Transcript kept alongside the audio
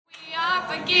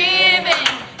forgiven,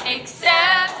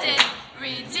 accepted,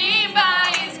 redeemed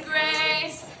by His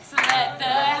grace. So let the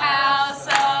house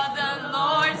of the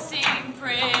Lord sing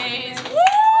praise.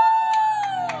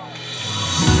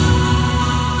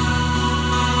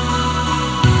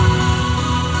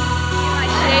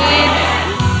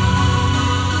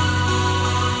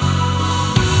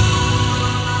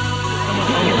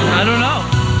 I don't know.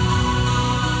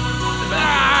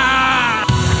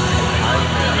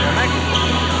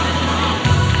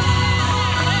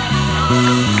 What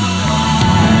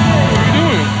are you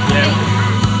doing? Yeah.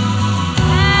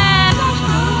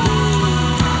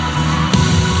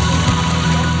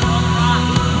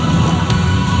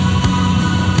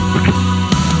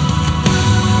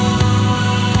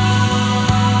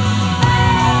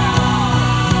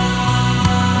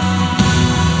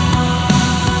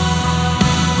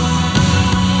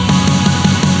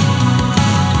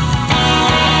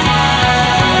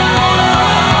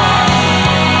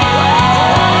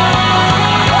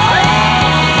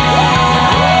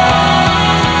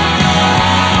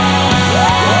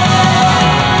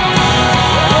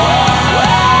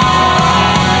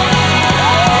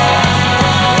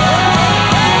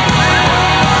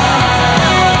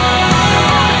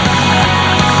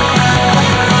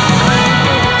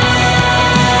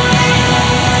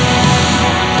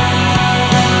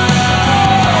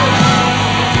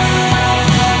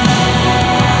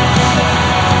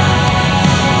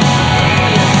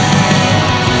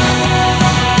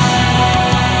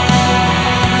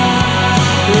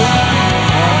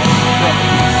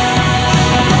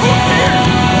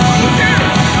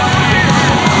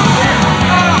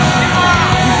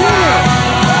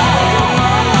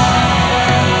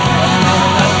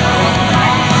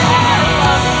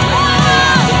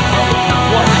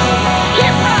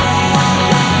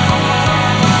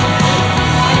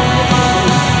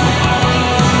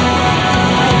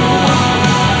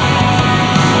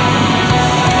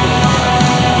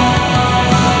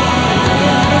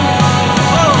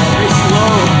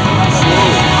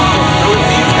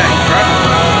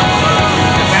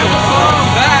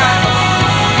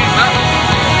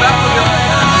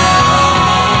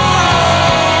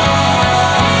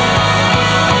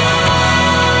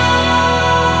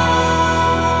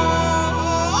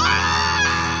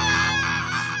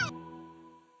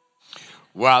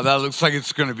 Wow, that looks like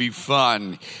it's going to be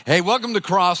fun. Hey, welcome to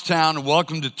Crosstown.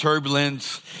 Welcome to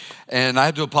Turbulence. And I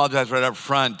have to apologize right up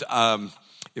front.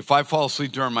 If I fall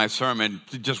asleep during my sermon,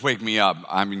 just wake me up.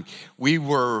 I mean,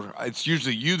 it's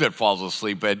usually you that falls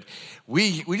asleep, but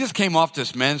we just came off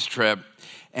this men's trip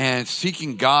and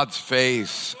seeking God's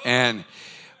face. And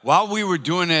while we were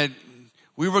doing it,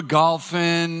 we were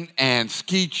golfing and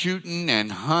skeet shooting and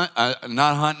not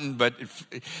hunting, but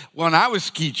when I was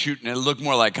skeet shooting, it looked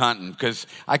more like hunting because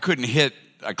I couldn't hit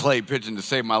a clay pigeon to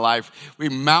save my life. We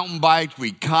mountain biked,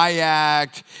 we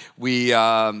kayaked, we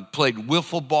played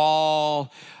wiffle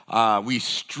ball, we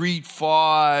street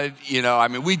fought,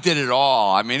 we did it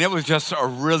all. It was just a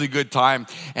really good time.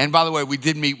 And by the way, we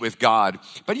did meet with God.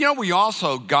 But we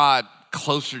also got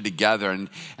closer together. And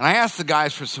I asked the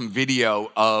guys for some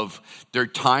video of their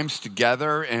times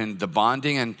together and the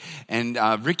bonding. And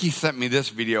Ricky sent me this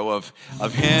video of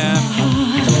him.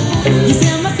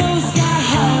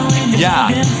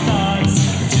 Yeah.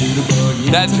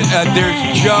 That's there's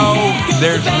Joe,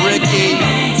 there's Ricky,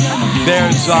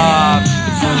 there's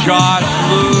Josh,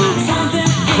 Luke,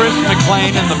 Chris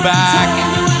McLean in the back.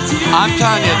 I'm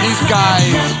telling you, these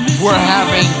guys were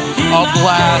having a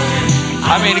blast.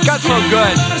 It got so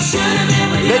good,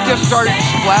 they just started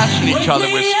splashing each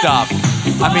other with stuff.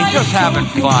 Just having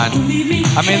fun.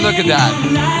 Look at that.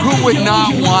 Who would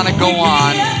not want to go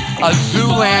on a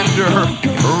Zoolander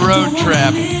road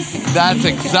trip? That's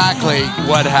exactly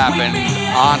what happened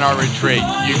on our retreat.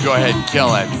 You go ahead and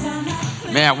kill it.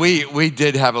 Man, we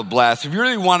did have a blast. If you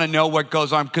really want to know what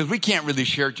goes on, because we can't really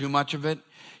share too much of it,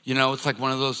 it's like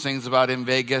one of those things about in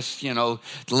Vegas, the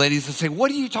ladies that say, what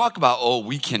do you talk about? Oh,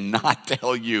 we cannot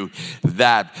tell you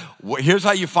that. Here's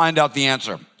how you find out the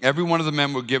answer. Every one of the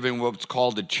men were given what's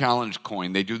called a challenge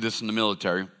coin. They do this in the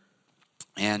military.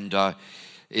 And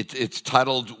it's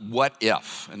titled, What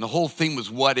If? And the whole thing was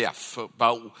what if,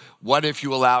 about what if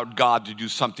you allowed God to do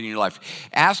something in your life.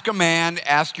 Ask a man,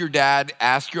 ask your dad,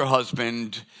 ask your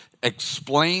husband,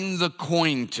 explain the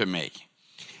coin to me.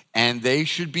 And they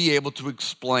should be able to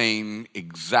explain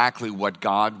exactly what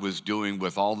God was doing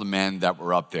with all the men that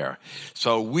were up there.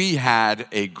 So we had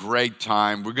a great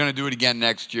time. We're going to do it again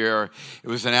next year. It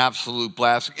was an absolute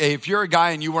blast. Hey, if you're a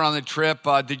guy and you were on the trip,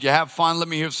 did you have fun? Let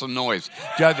me hear some noise.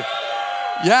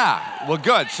 Yeah, well,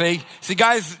 good. See,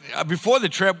 guys, before the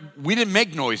trip, we didn't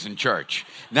make noise in church.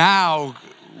 Now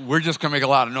we're just going to make a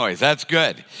lot of noise. That's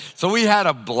good. So we had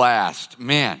a blast.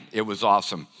 Man, it was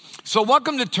awesome. So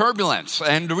welcome to Turbulence.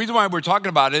 And the reason why we're talking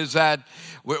about it is that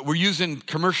we're using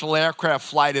commercial aircraft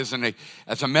flight as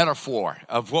a metaphor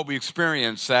of what we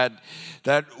experience, that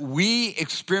we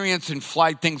experience in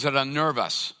flight things that unnerve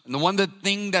us. And the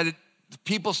thing that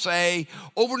people say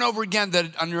over and over again that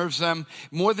it unnerves them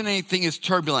more than anything is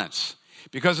turbulence.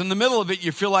 Because in the middle of it,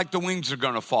 you feel like the wings are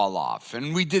going to fall off.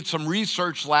 And we did some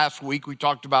research last week. We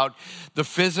talked about the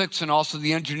physics and also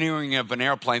the engineering of an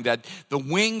airplane, that the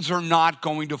wings are not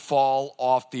going to fall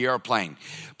off the airplane.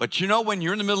 But you know, when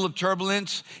you're in the middle of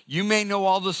turbulence, you may know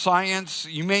all the science,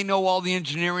 you may know all the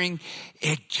engineering,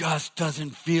 it just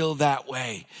doesn't feel that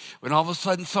way. When all of a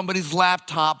sudden somebody's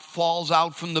laptop falls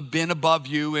out from the bin above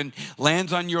you and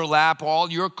lands on your lap,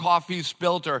 all your coffee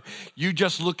spilled, or you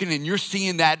just looking and you're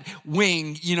seeing that wing,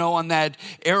 you know, on that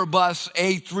Airbus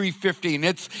A350, and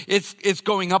it's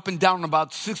going up and down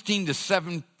about 16 to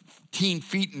 17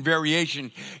 feet in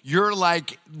variation, you're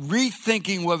like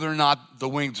rethinking whether or not the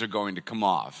wings are going to come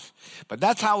off. But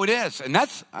that's how it is. And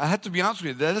I have to be honest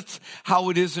with you, that's how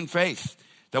it is in faith.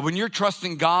 That when you're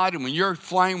trusting God and when you're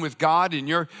flying with God and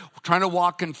you're trying to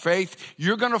walk in faith,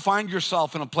 you're going to find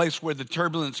yourself in a place where the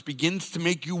turbulence begins to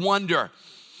make you wonder,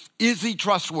 is he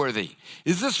trustworthy?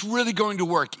 Is this really going to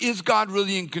work? Is God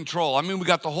really in control? I mean, we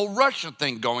got the whole Russia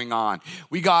thing going on.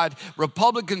 We got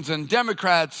Republicans and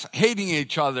Democrats hating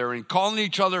each other and calling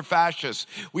each other fascists.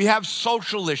 We have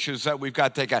social issues that we've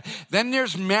got to take out. Then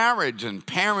there's marriage and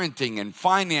parenting and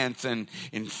finance and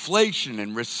inflation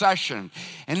and recession.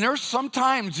 And there's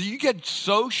sometimes you get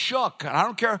so shook, and I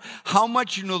don't care how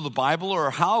much you know the Bible or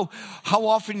how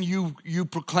often you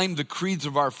proclaim the creeds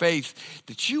of our faith,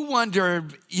 that you wonder,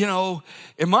 you know,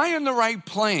 am I in the right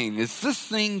plane? Is this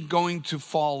thing going to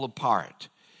fall apart?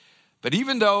 But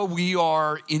even though we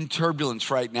are in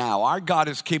turbulence right now, our God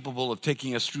is capable of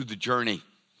taking us through the journey.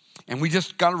 And we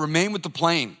just got to remain with the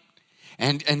plane.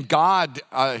 And God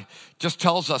just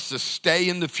tells us to stay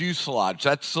in the fuselage.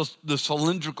 That's the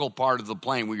cylindrical part of the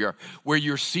plane where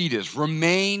your seat is.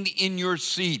 Remain in your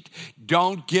seat.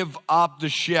 Don't give up the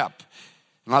ship.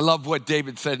 And I love what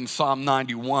David said in Psalm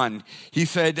 91. He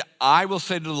said, I will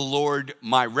say to the Lord,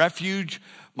 my refuge,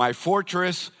 my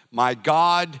fortress, my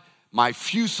God, my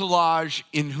fuselage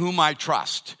in whom I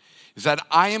trust. Is that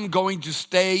I am going to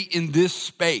stay in this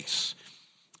space.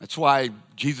 That's why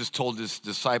Jesus told his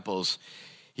disciples,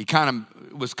 he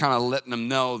was letting them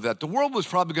know that the world was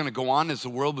probably going to go on as the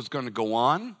world was going to go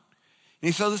on. And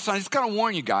he said, listen, I just got to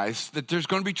warn you guys that there's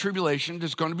going to be tribulation,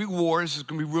 there's going to be wars, there's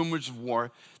going to be rumors of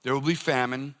war, there will be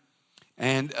famine,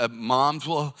 and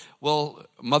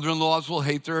mother-in-laws will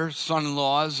hate their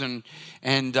son-in-laws,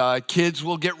 and kids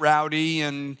will get rowdy,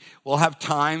 and we'll have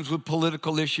times with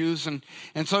political issues. And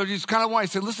so he's kind of why I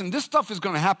say, listen, this stuff is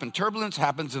going to happen. Turbulence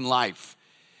happens in life.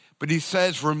 But he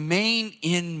says, remain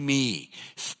in me.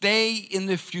 Stay in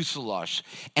the fuselage,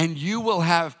 and you will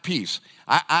have peace.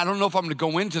 I don't know if I'm going to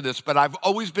go into this, but I've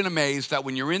always been amazed that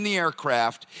when you're in the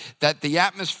aircraft, that the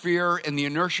atmosphere and the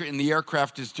inertia in the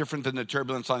aircraft is different than the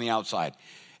turbulence on the outside.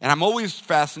 And I'm always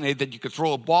fascinated that you could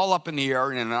throw a ball up in the air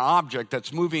and an object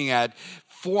that's moving at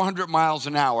 400 miles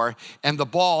an hour, and the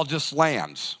ball just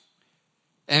lands,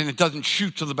 and it doesn't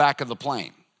shoot to the back of the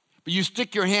plane. But you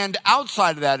stick your hand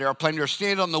outside of that airplane or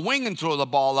stand on the wing and throw the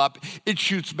ball up, it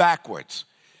shoots backwards.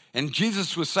 And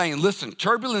Jesus was saying, listen,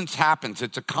 turbulence happens.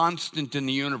 It's a constant in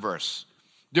the universe.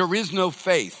 There is no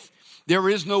faith. There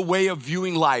is no way of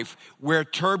viewing life where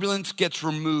turbulence gets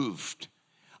removed.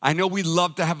 I know we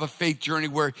love to have a faith journey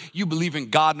where you believe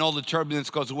in God and all the turbulence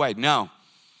goes away. No,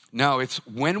 it's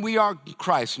when we are in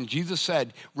Christ. And Jesus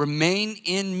said, remain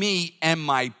in me and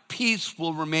my peace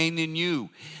will remain in you.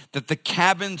 That the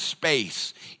cabin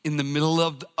space in the middle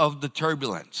of the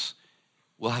turbulence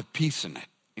will have peace in it,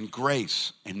 and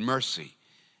grace and mercy.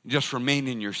 And just remain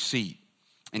in your seat.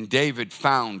 And David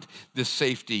found this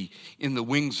safety in the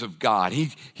wings of God.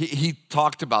 He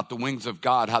talked about the wings of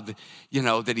God, how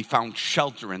that he found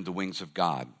shelter in the wings of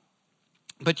God.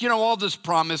 But all this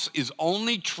promise is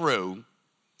only true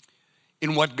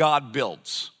in what God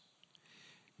builds.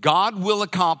 God will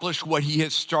accomplish what he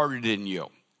has started in you.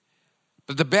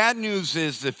 But the bad news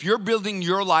is if you're building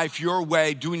your life your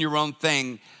way, doing your own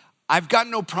thing, I've got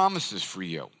no promises for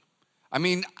you. I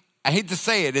mean, I hate to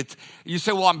say it. You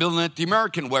say, well, I'm building it the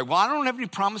American way. Well, I don't have any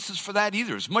promises for that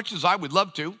either, as much as I would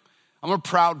love to. I'm a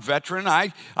proud veteran.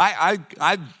 I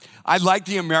like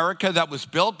the America that was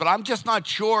built, but I'm just not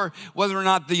sure whether or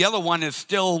not the other one is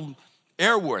still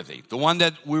airworthy, the one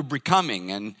that we're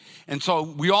becoming. And so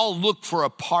we all look for a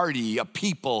party, a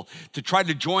people to try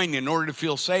to join in order to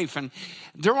feel safe. And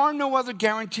there are no other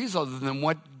guarantees other than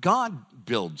what God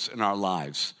builds in our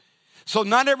lives. So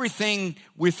not everything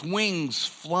with wings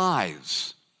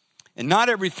flies. And not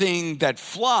everything that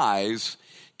flies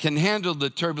can handle the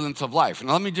turbulence of life. And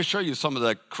let me just show you some of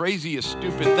the craziest,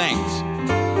 stupid things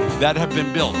that have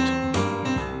been built.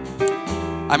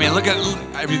 I mean,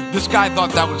 this guy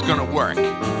thought that was going to work.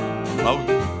 Well,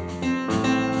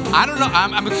 I don't know.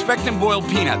 I'm expecting boiled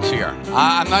peanuts here.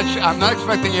 I'm not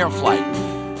expecting air flight.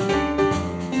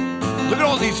 Look at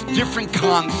all these different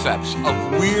concepts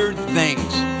of weird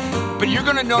things. But you're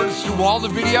going to notice through all the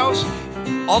videos,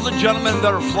 all the gentlemen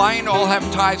that are flying all have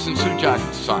ties and suit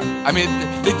jackets on. I mean,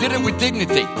 they did it with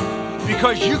dignity.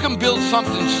 Because you can build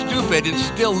something stupid and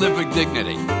still live with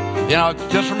dignity. You know,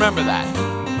 just remember that.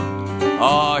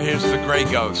 Oh, here's the gray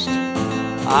ghost.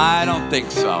 I don't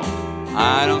think so.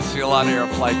 I don't see a lot of air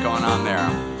flight going on there.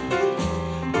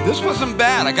 This wasn't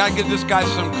bad. I got to give this guy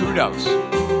some kudos.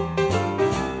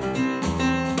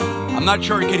 I'm not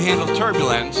sure he could handle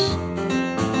turbulence.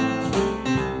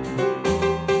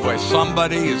 Boy,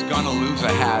 somebody is going to lose a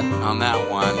hat on that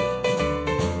one.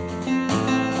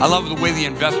 I love the way the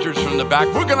investors from the back,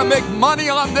 we're going to make money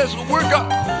on this. We're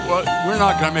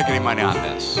not going to make any money on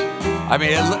this. I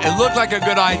mean, it looked like a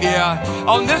good idea.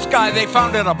 Oh, and this guy, they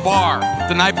found at a bar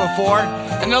the night before,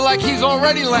 and they're like, he's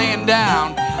already laying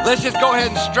down. Let's just go ahead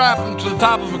and strap him to the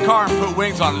top of a car and put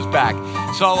wings on his back.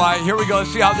 So here we go.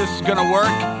 Let's see how this is going to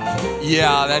work.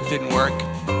 Yeah, that didn't work.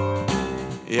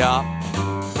 Yeah.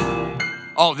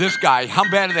 Oh, this guy, how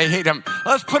bad do they hate him?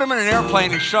 Let's put him in an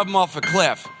airplane and shove him off a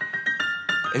cliff.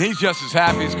 And he's just as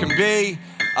happy as can be.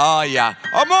 Oh, yeah.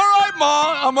 I'm all right,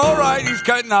 Ma. I'm all right. He's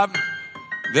cutting up.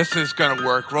 This is going to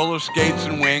work. Roller skates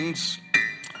and wings.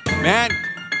 Man,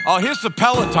 oh, here's the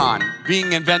Peloton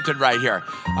being invented right here.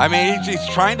 I mean, he's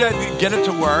trying to get it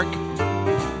to work.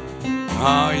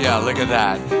 Oh, yeah, look at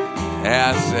that.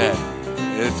 That's it.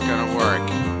 It's going to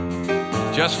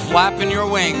work. Just flapping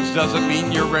your wings doesn't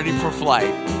mean you're ready for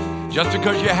flight. Just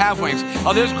because you have wings.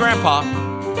 Oh, there's Grandpa.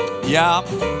 Yeah,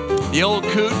 the old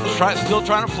coot, still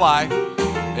trying to fly.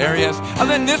 There he is. And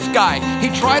then this guy, he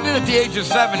tried it at the age of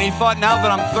 7. He thought, now that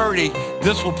I'm 30,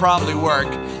 this will probably work.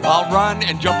 I'll run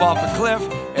and jump off a cliff,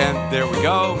 and there we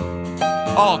go.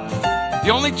 Oh, the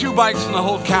only 2 bikes in the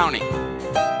whole county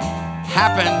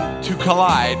happen to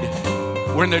collide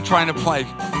when they're trying to play.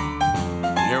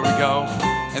 Here we go.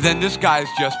 And then this guy's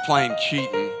just plain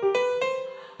cheating.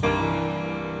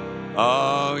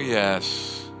 Oh,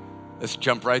 yes. Let's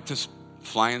jump right to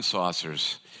flying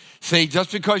saucers. See,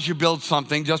 just because you build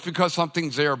something, just because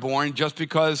something's airborne, just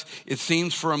because it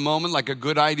seems for a moment like a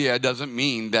good idea doesn't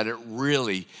mean that it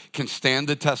really can stand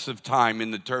the test of time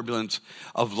in the turbulence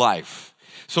of life.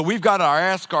 So we've got to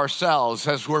ask ourselves,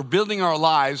 as we're building our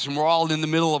lives and we're all in the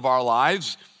middle of our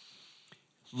lives,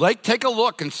 take a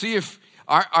look and see if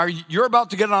you're about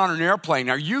to get on an airplane.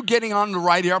 Are you getting on the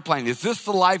right airplane? Is this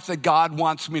the life that God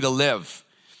wants me to live?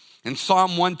 And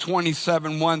Psalm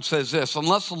 127:1 says this,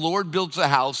 unless the Lord builds a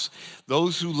house,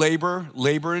 those who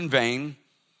labor in vain.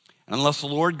 And unless the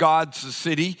Lord guards the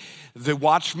city, the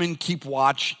watchmen keep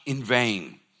watch in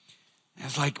vain. And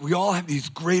it's like we all have these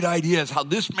great ideas, how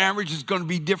this marriage is going to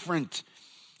be different,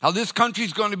 how this country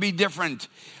is going to be different,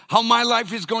 how my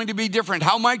life is going to be different,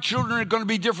 how my children are going to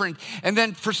be different. And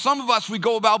then for some of us, we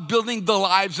go about building the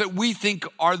lives that we think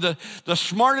are the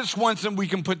smartest ones that we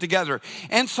can put together.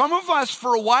 And some of us,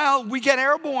 for a while, we get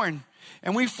airborne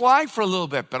and we fly for a little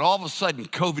bit. But all of a sudden,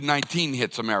 COVID-19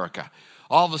 hits America.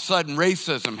 All of a sudden,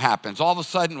 racism happens. All of a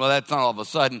sudden, well, that's not all of a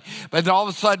sudden, but then all of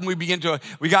a sudden we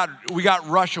got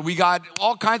Russia. We got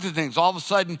all kinds of things. All of a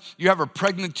sudden, you have a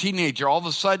pregnant teenager. All of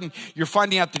a sudden, you're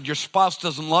finding out that your spouse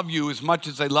doesn't love you as much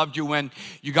as they loved you when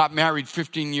you got married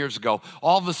 15 years ago.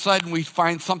 All of a sudden, we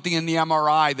find something in the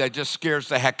MRI that just scares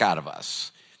the heck out of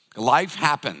us. Life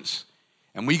happens,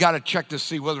 and we got to check to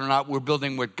see whether or not we're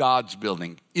building what God's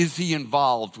building. Is he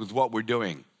involved with what we're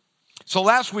doing? So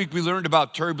last week, we learned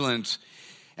about turbulence.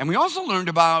 And we also learned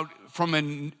about, from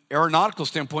an aeronautical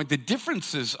standpoint, the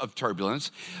differences of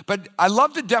turbulence. But I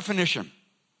love the definition.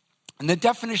 And the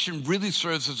definition really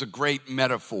serves as a great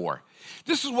metaphor.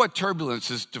 This is what turbulence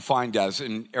is defined as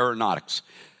in aeronautics.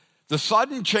 The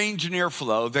sudden change in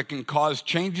airflow that can cause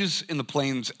changes in the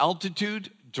plane's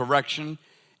altitude, direction,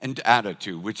 and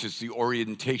attitude, which is the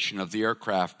orientation of the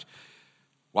aircraft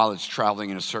while it's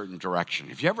traveling in a certain direction.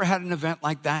 Have you ever had an event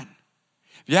like that?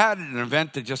 If you had an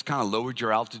event that just kind of lowered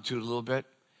your altitude a little bit,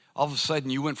 all of a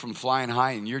sudden you went from flying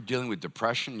high and you're dealing with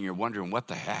depression and you're wondering what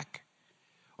the heck.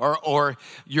 or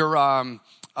your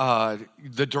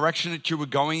the direction that you were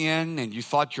going in, and you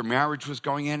thought your marriage was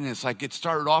going in, and it's like it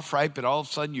started off right, but all of a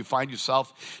sudden you find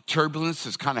yourself turbulence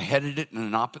has kind of headed it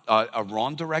in a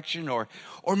wrong direction, or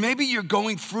maybe you're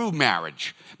going through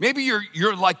marriage. Maybe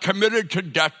you're like committed to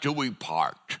death till we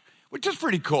part, which is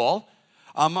pretty cool.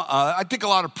 I think a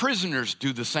lot of prisoners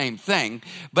do the same thing,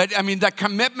 but I mean that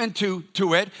commitment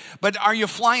to it. But are you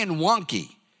flying wonky?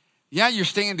 Yeah, you're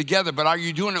staying together, but are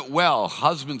you doing it well?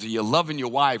 Husbands, are you loving your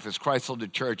wife as Christ loved the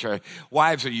church? Or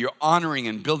wives, are you honoring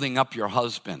and building up your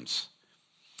husbands?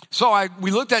 So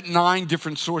we looked at 9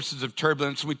 different sources of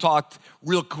turbulence. We talked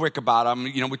real quick about them.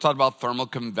 We talked about thermal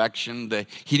convection, the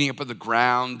heating up of the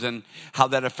ground, and how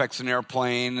that affects an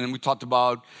airplane. And we talked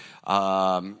about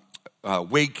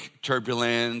wake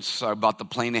turbulence, about the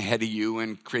plane ahead of you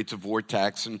and creates a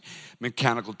vortex, and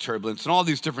mechanical turbulence, and all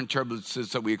these different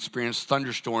turbulences that we experience,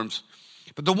 thunderstorms.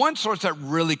 But the one source that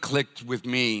really clicked with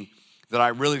me, that I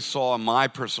really saw in my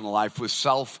personal life, was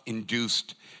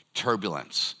self-induced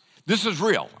turbulence. This is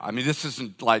real. I mean, this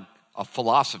isn't like a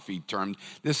philosophy term.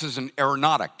 This is an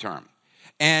aeronautic term.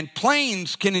 And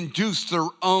planes can induce their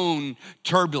own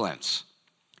turbulence.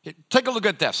 Take a look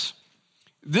at this.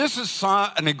 This is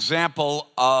an example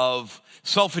of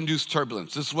self-induced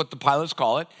turbulence. This is what the pilots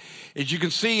call it. As you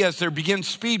can see, as there begins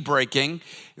speed braking,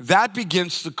 that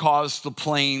begins to cause the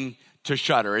plane to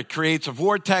shudder. It creates a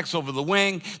vortex over the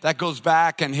wing that goes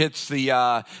back and hits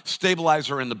the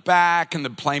stabilizer in the back, and the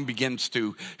plane begins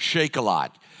to shake a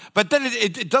lot. But then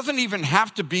it doesn't even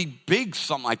have to be big,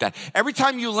 something like that. Every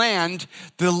time you land,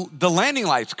 the landing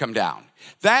lights come down.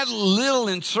 That little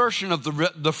insertion of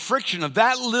the friction of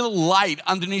that little light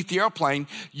underneath the airplane,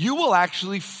 you will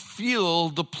actually feel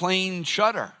the plane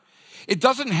shudder. It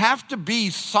doesn't have to be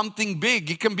something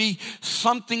big. It can be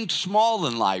something small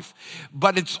in life.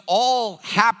 But it's all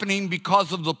happening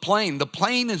because of the plane. The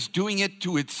plane is doing it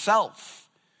to itself.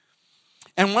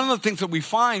 And one of the things that we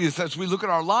find is, as we look at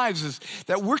our lives, is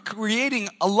that we're creating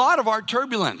a lot of our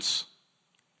turbulence.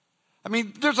 I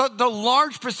mean, there's the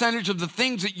large percentage of the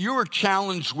things that you're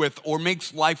challenged with or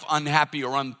makes life unhappy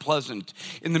or unpleasant.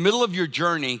 In the middle of your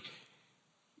journey,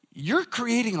 you're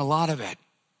creating a lot of it.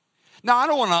 Now, I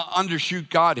don't want to undershoot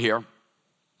God here,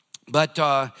 but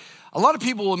a lot of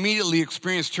people will immediately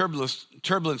experience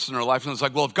turbulence in their life, and it's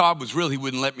like, well, if God was real, he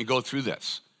wouldn't let me go through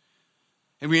this.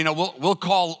 And we'll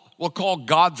call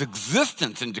God's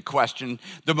existence into question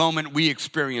the moment we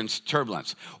experience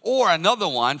turbulence. Or another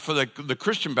one for the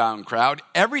Christian-bound crowd,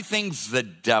 everything's the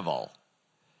devil.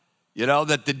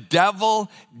 That the devil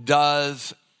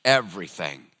does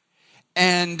everything.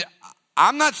 And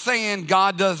I'm not saying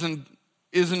God isn't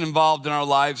involved in our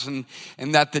lives and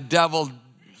that the devil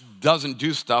doesn't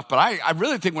do stuff, but I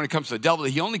really think when it comes to the devil,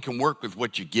 he only can work with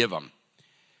what you give him.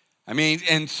 I mean,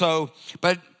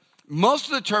 but most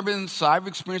of the turbulence I've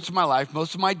experienced in my life,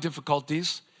 most of my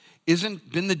difficulties,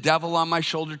 isn't been the devil on my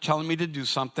shoulder telling me to do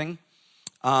something.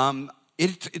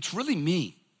 It's really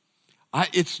me.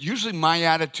 It's usually my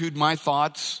attitude, my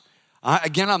thoughts.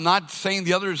 Again, I'm not saying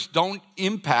the others don't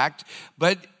impact,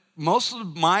 but most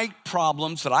of my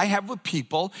problems that I have with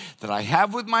people, that I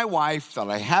have with my wife, that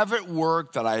I have at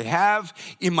work, that I have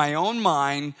in my own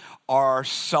mind are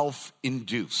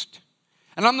self-induced.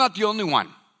 And I'm not the only one.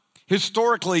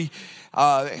 Historically,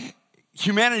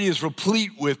 humanity is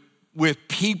replete with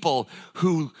people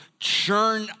who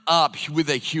churn up, with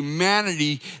a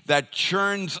humanity that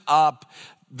churns up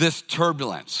this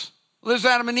turbulence. Well, there's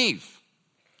Adam and Eve.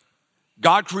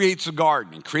 God creates a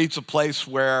garden and creates a place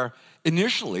where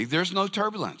initially there's no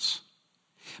turbulence.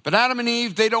 But Adam and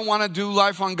Eve, they don't want to do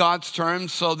life on God's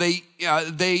terms, so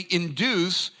they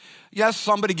induce. Yes,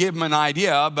 somebody gave them an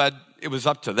idea, but it was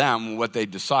up to them what they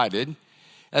decided.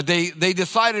 They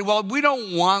decided, well, we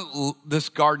don't want this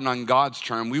garden on God's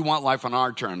term. We want life on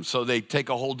our terms. So they take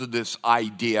a hold of this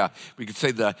idea. We could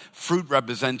say the fruit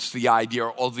represents the idea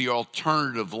or the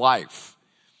alternative life.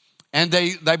 And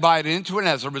they buy it into it. And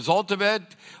as a result of it,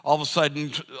 all of a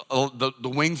sudden, the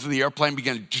wings of the airplane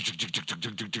begin,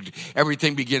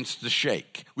 everything begins to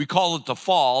shake. We call it the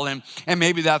fall, and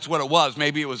maybe that's what it was.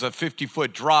 Maybe it was a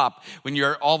 50-foot drop when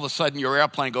all of a sudden your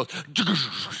airplane goes,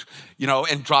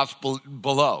 and drops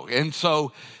below. And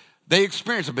so they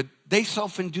experience it, but they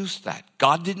self-induced that.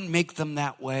 God didn't make them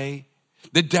that way.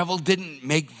 The devil didn't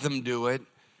make them do it.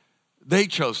 They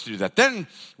chose to do that. Then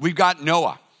we've got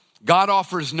Noah. God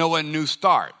offers Noah a new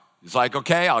start. He's like,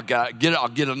 okay, I'll get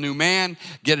a new man,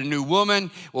 get a new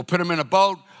woman. We'll put them in a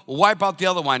boat. We'll wipe out the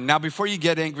other one. Now, before you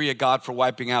get angry at God for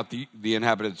wiping out the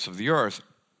inhabitants of the earth,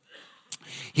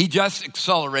 he just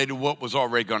accelerated what was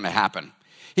already going to happen.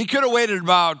 He could have waited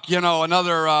about,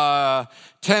 another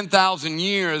 10,000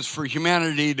 years for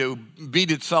humanity to beat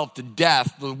itself to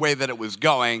death the way that it was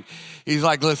going. He's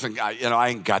like, listen, I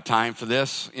ain't got time for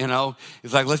this,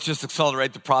 He's like, let's just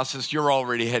accelerate the process. You're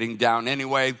already heading down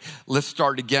anyway. Let's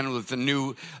start again with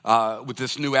with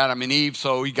this new Adam and Eve.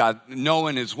 So he got Noah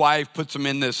and his wife, puts them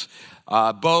in this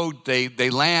boat. They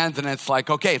land, and it's like,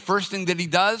 okay, first thing that he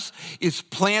does is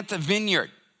plant a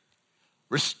vineyard,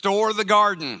 restore the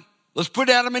garden. Let's put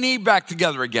Adam and Eve back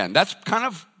together again. That's kind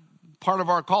of part of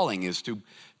our calling, is to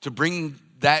bring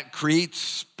that, create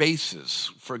spaces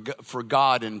for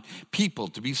God and people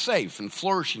to be safe and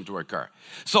flourishing to occur.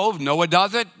 So Noah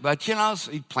does it, but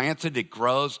he plants it, it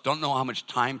grows. Don't know how much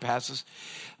time passes.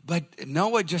 But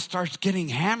Noah just starts getting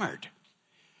hammered.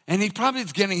 And he probably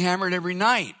is getting hammered every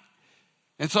night.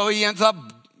 And so he ends up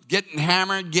getting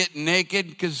hammered, getting naked,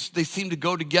 because they seem to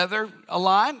go together a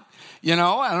lot. I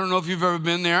don't know if you've ever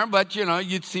been there, but,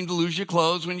 you seem to lose your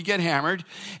clothes when you get hammered.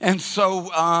 And so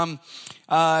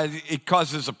it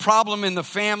causes a problem in the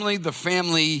family. The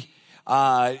family,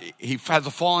 he has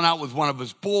a falling out with one of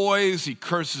his boys. He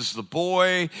curses the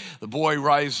boy. The boy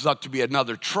rises up to be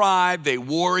another tribe. They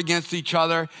war against each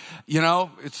other.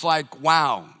 It's like,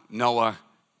 wow, Noah,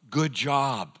 good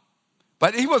job.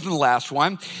 But he wasn't the last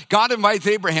one. God invites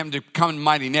Abraham to become a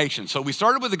mighty nation. So we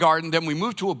started with the garden, then we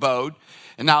moved to a boat.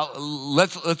 And now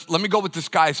let me go with this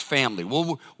guy's family.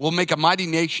 We'll make a mighty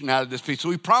nation out of this piece. So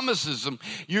he promises them,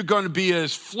 you're going to be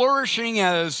as flourishing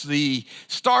as the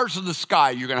stars of the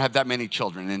sky. You're going to have that many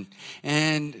children.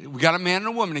 And we got a man and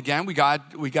a woman again. We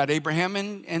got Abraham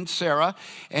and Sarah,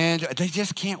 and they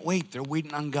just can't wait. They're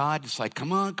waiting on God. It's like,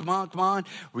 come on.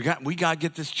 We got to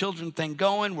get this children thing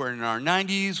going. We're in our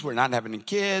 90s. We're not having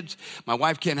kids. My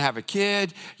wife can't have a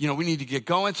kid. We need to get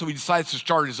going. So he decides to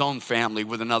start his own family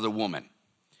with another woman.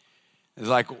 It's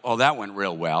like, oh, that went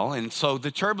real well. And so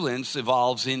the turbulence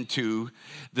evolves into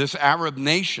this Arab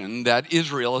nation that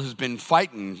Israel has been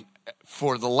fighting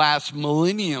for the last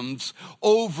millenniums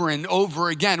over and over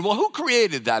again. Well, who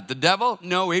created that? The devil?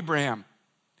 No, Abraham.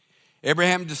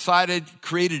 Abraham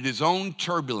created his own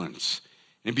turbulence.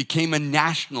 It became a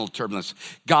national turbulence.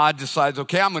 God decides,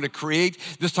 okay, I'm going to create.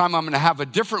 This time I'm going to have a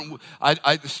different.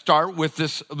 I start with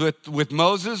this with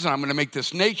Moses, and I'm going to make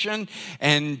this nation,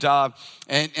 and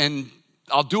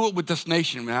I'll do it with this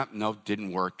nation. No,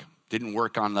 didn't work. Didn't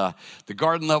work on the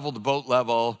garden level, the boat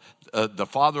level, the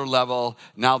father level,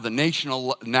 now the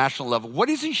national level. What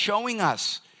is he showing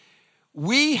us?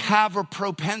 We have a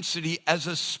propensity as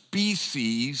a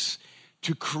species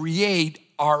to create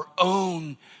our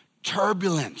own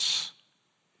turbulence.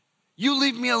 You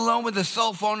leave me alone with a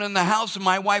cell phone in the house and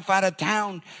my wife out of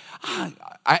town.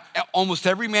 Almost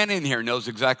every man in here knows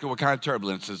exactly what kind of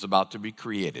turbulence is about to be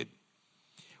created.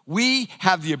 We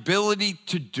have the ability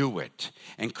to do it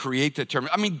and create the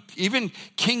turbulence. I mean, even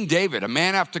King David, a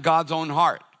man after God's own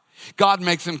heart. God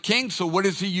makes him king, so what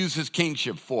does he use his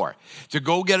kingship for? To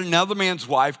go get another man's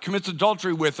wife, commits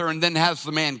adultery with her, and then has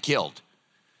the man killed.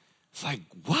 It's like,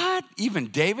 what? Even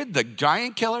David, the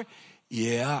giant killer?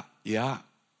 Yeah.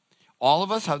 All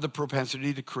of us have the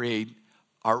propensity to create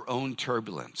our own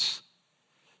turbulence.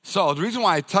 So the reason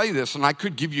why I tell you this, and I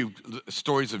could give you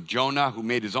stories of Jonah who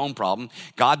made his own problem.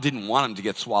 God didn't want him to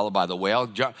get swallowed by the whale.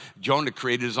 Jonah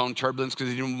created his own turbulence because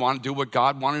he didn't want to do what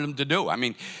God wanted him to do. I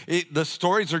mean, the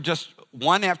stories are just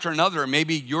one after another. And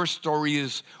maybe your story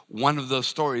is one of those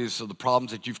stories of the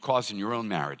problems that you've caused in your own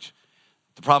marriage,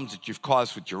 the problems that you've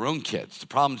caused with your own kids, the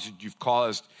problems that you've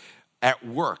caused at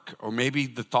work, or maybe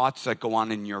the thoughts that go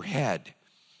on in your head.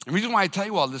 The reason why I tell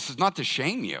you all this is not to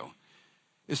shame you.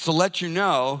 Is to let you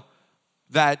know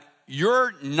that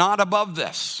you're not above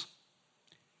this.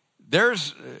 You're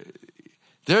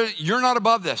not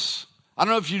above this. I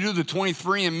don't know if you do the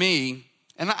 23andMe,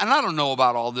 and I don't know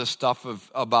about all this stuff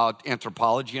about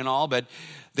anthropology and all, but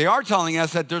they are telling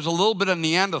us that there's a little bit of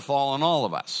Neanderthal in all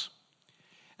of us.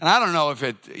 And I don't know if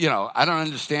I don't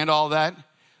understand all that.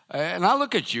 And I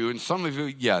look at you, and some of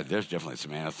you, yeah, there's definitely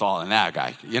some Neanderthal in that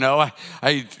guy.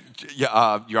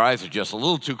 Your eyes are just a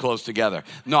little too close together.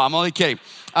 No, I'm only kidding.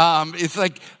 It's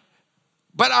like,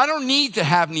 but I don't need to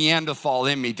have Neanderthal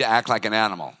in me to act like an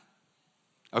animal.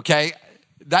 Okay?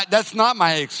 That's not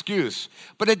my excuse.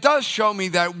 But it does show me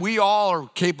that we all are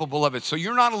capable of it. So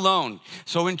you're not alone.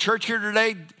 So in church here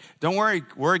today, don't worry.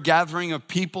 We're a gathering of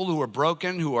people who are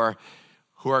broken, who are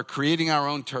creating our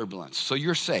own turbulence. So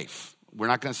you're safe. We're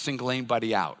not going to single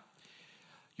anybody out.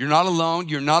 You're not alone.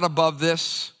 You're not above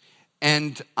this.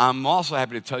 And I'm also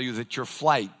happy to tell you that your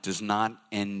flight does not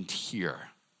end here.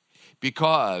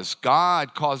 because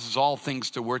God causes all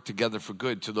things to work together for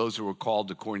good to those who are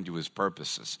called according to his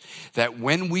purposes. That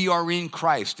when we are in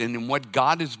Christ and in what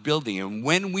God is building, and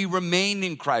when we remain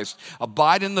in Christ,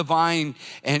 abide in the vine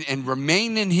and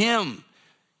remain in him,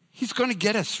 he's going to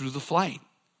get us through the flight.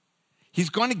 He's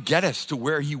going to get us to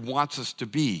where he wants us to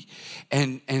be.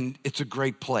 And it's a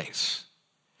great place.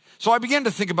 So I began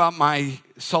to think about my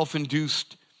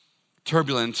self-induced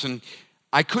turbulence, and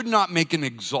I could not make an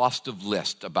exhaustive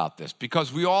list about this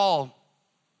because we all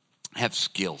have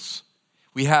skills.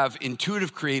 We have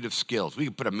intuitive creative skills. We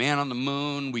can put a man on the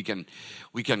moon. We can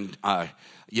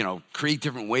create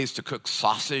different ways to cook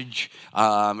sausage.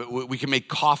 We can make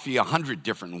coffee 100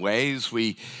 different ways.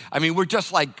 We're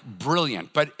just like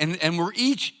brilliant. And we're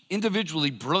each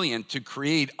individually brilliant to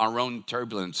create our own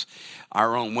turbulence,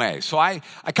 our own way. So I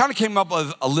kind of came up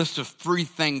with a list of 3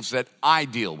 things that I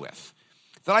deal with,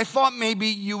 that I thought maybe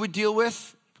you would deal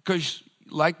with, because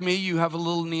like me, you have a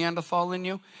little Neanderthal in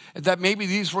you, that maybe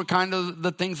these were kind of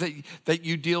the things that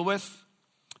you deal with.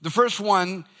 The first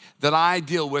one that I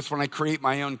deal with when I create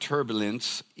my own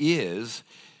turbulence is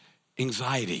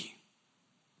anxiety.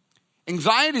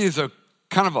 Anxiety is a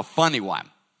kind of a funny one,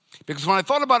 because when I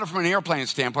thought about it from an airplane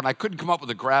standpoint, I couldn't come up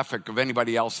with a graphic of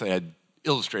anybody else that had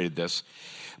illustrated this,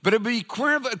 but it would be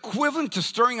equivalent to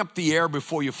stirring up the air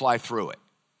before you fly through it.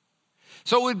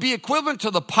 So it would be equivalent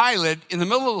to the pilot in the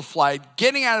middle of the flight,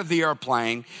 getting out of the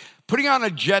airplane, putting on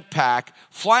a jetpack,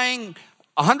 flying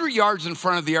 100 yards in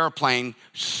front of the airplane,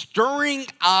 stirring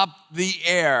up the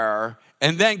air,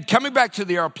 and then coming back to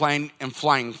the airplane and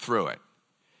flying through it.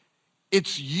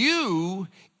 It's you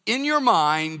in your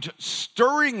mind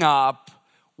stirring up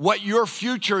what your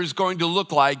future is going to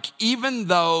look like, even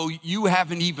though you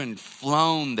haven't even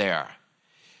flown there.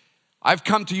 I've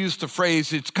come to use the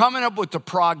phrase, it's coming up with the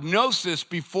prognosis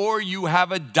before you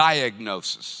have a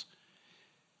diagnosis.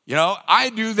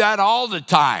 I do that all the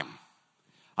time.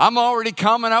 I'm already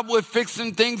coming up with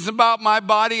fixing things about my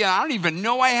body, and I don't even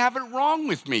know I have it wrong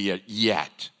with me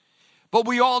yet. But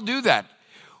we all do that.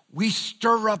 We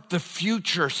stir up the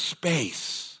future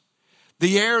space,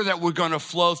 the air that we're going to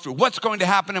flow through. What's going to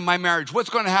happen in my marriage?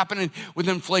 What's going to happen with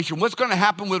inflation? What's going to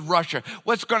happen with Russia?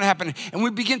 What's going to happen? And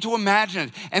we begin to imagine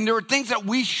it. And there are things that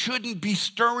we shouldn't be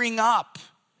stirring up.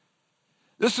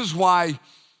 This is why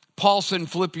Paul said in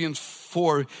Philippians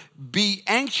 4, be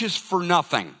anxious for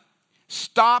nothing.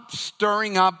 Stop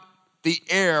stirring up the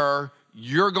air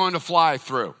you're going to fly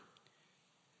through.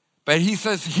 But he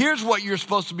says, here's what you're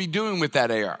supposed to be doing with that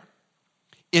air.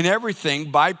 In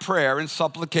everything, by prayer and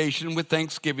supplication with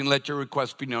thanksgiving, let your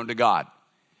requests be known to God.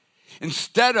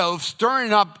 Instead of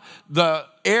stirring up the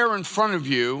air in front of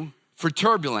you for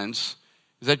turbulence,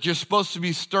 that you're supposed to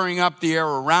be stirring up the air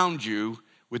around you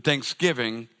with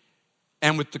thanksgiving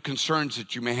and with the concerns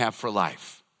that you may have for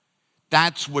life.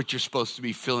 That's what you're supposed to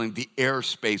be filling the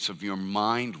airspace of your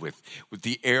mind with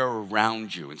the air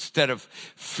around you, instead of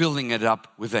filling it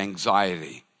up with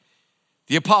anxiety.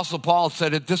 The Apostle Paul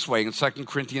said it this way in 2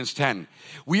 Corinthians 10.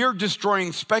 We are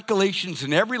destroying speculations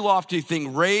and every lofty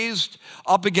thing raised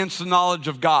up against the knowledge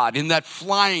of God, in that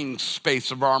flying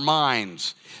space of our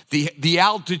minds, the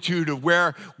altitude of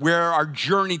where our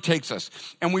journey takes us.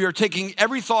 And we are taking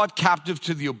every thought captive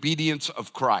to the obedience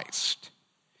of Christ.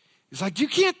 It's like, you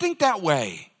can't think that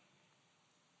way.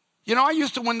 I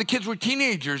used to, when the kids were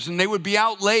teenagers and they would be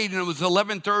out late and it was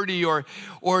 11:30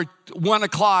 or 1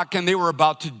 o'clock and they were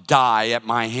about to die at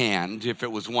my hand if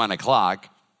it was 1 o'clock,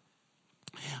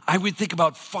 I would think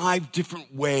about 5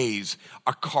 different ways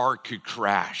a car could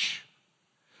crash.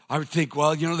 I would think,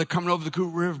 well, they're coming over the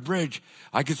Coot River Bridge.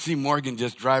 I could see Morgan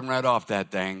just driving right off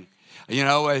that thing.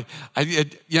 I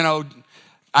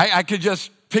could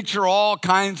just picture all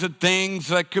kinds of things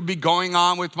that could be going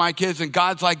on with my kids. And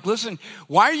God's like, listen,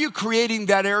 why are you creating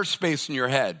that airspace in your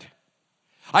head?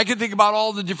 I can think about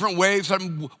all the different ways.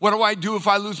 What do I do if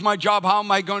I lose my job? How am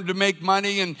I going to make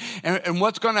money? And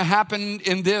what's going to happen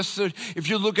in this? If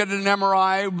you look at an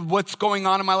MRI, what's going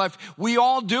on in my life? We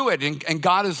all do it. And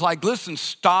God is like, listen,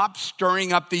 stop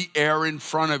stirring up the air in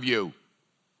front of you.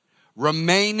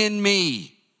 Remain in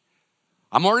me.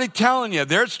 I'm already telling you,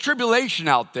 there's tribulation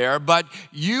out there, but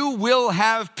you will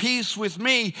have peace with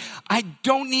me. I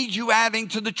don't need you adding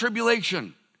to the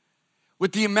tribulation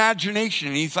with the imagination.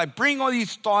 And he's like, bring all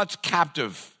these thoughts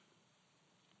captive.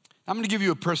 I'm going to give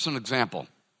you a personal example.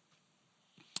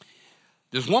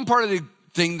 There's one part of the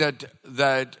thing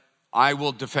that I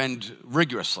will defend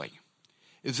rigorously,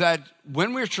 is that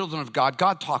when we're children of God,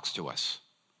 God talks to us.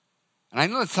 And I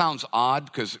know that sounds odd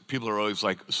because people are always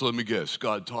like, so let me guess,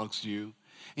 God talks to you?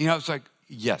 It's like,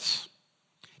 yes.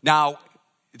 Now,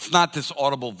 it's not this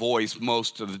audible voice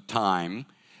most of the time,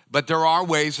 But there are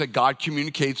ways that God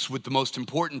communicates with the most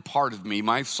important part of me,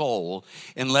 my soul,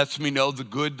 and lets me know the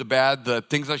good, the bad, the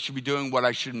things I should be doing, what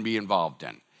I shouldn't be involved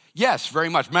in. Yes, very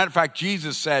much. Matter of fact,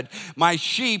 Jesus said, my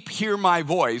sheep hear my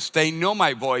voice, they know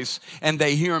my voice, and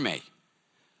they hear me.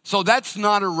 So that's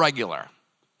not irregular.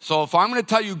 So if I'm going to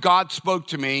tell you God spoke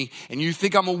to me and you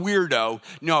think I'm a weirdo,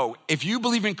 no. If you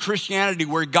believe in Christianity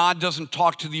where God doesn't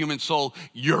talk to the human soul,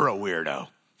 you're a weirdo.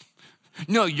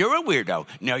 No, you're a weirdo.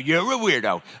 No, you're a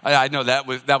weirdo. I know that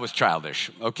was childish.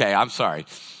 Okay, I'm sorry.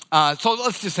 So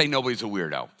let's just say nobody's a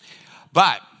weirdo.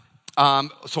 But,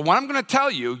 so what I'm going to tell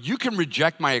you, you can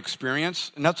reject my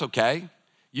experience, and that's okay.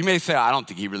 You may say, I don't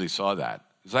think he really saw that.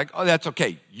 It's like, oh, that's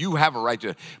okay. You have a right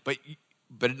to, but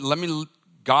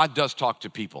God does talk to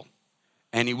people,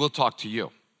 and he will talk to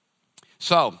you.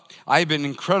 So I've been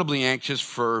incredibly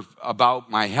anxious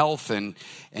about my health, and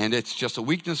it's just a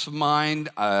weakness of mine.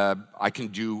 I can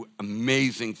do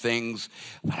amazing things,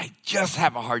 but I just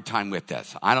have a hard time with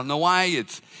this. I don't know why.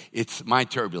 It's my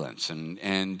turbulence,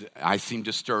 and I seem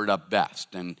to stir it up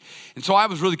best. And so I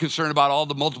was really concerned about all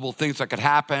the multiple things that could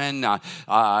happen.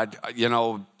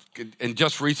 And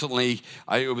just recently,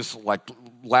 it was like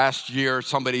last year,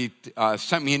 somebody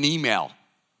sent me an email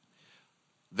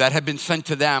that had been sent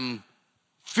to them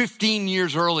 15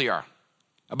 years earlier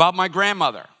about my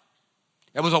grandmother.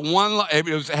 It had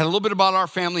a little bit about our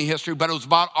family history, but it was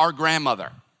about our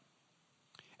grandmother.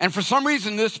 And for some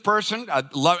reason, this person,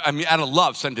 out of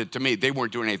love, sent it to me. They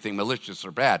weren't doing anything malicious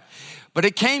or bad. But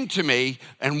it came to me,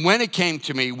 and when it came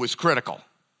to me was critical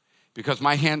because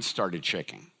my hands started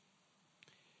shaking.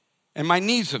 And my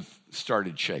knees have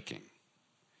started shaking.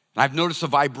 And I've noticed a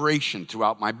vibration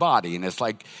throughout my body. And it's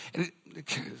like,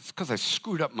 it's because I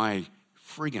screwed up my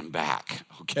friggin' back,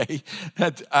 okay?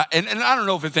 And I don't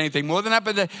know if it's anything more than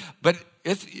that, but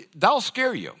that'll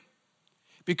scare you.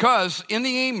 Because in the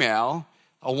email,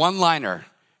 a one-liner,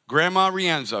 Grandma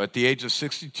Rienzo at the age of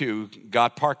 62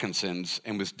 got Parkinson's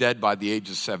and was dead by the age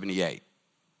of 78.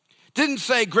 Didn't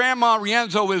say Grandma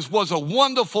Rienzo was a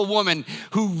wonderful woman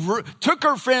who took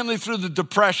her family through the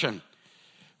Depression,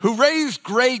 who raised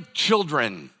great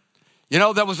children.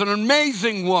 That was an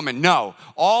amazing woman. No,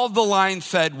 all the line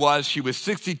said was she was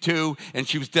 62 and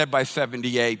she was dead by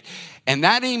 78. And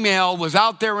that email was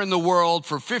out there in the world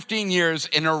for 15 years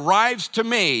and arrives to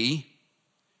me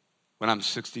when I'm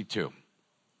 62.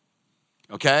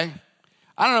 Okay?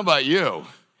 I don't know about you.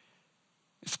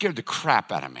 It scared the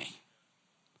crap out of me.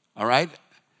 All right?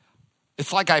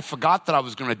 It's like I forgot that I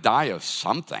was going to die of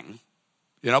something,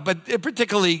 but it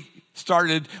particularly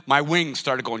my wings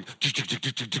started going.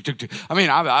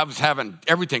 I was having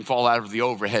everything fall out of the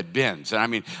overhead bins.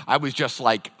 And I was just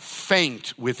like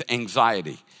faint with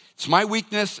anxiety. It's my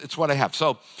weakness. It's what I have.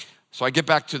 So I get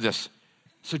back to this.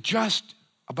 So just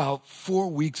about 4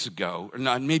 weeks ago, or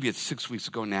no, maybe it's 6 weeks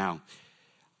ago now,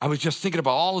 I was just thinking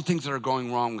about all the things that are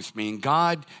going wrong with me. And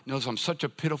God knows I'm such a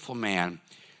pitiful man.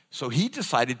 So he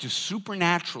decided to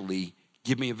supernaturally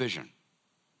give me a vision.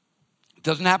 It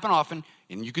doesn't happen often,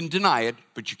 and you can deny it,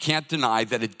 but you can't deny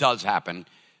that it does happen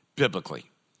biblically.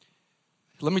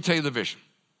 Let me tell you the vision.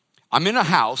 I'm in a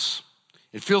house.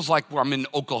 It feels like I'm in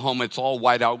Oklahoma. It's all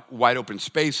wide open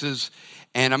spaces.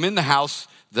 And I'm in the house.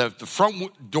 The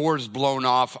front door is blown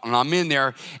off, and I'm in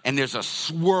there, and there's a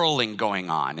swirling going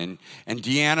on. And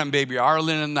Deanna and baby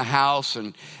Arlen in the house,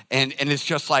 and it's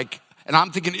just like, and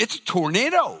I'm thinking, it's a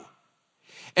tornado.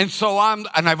 And so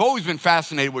I've always been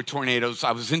fascinated with tornadoes.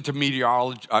 I was into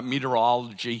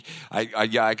meteorology.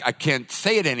 I can't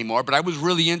say it anymore, but I was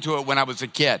really into it when I was a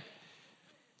kid.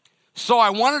 So I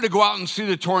wanted to go out and see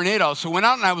the tornado. So I went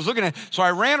out and I was looking so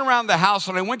I ran around the house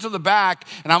and I went to the back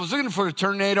and I was looking for the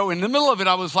tornado. In the middle of it,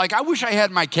 I was like, I wish I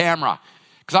had my camera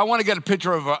because I want to get a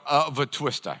picture of a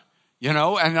twister, and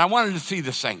I wanted to see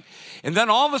this thing. And then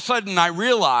all of a sudden I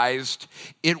realized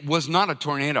it was not a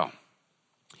tornado.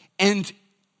 And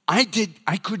I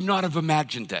could not have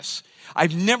imagined this.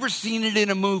 I've never seen it in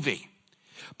a movie.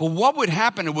 But what would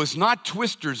happen, it was not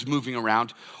twisters moving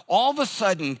around. All of a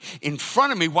sudden, in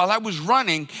front of me, while I was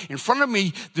running, in front of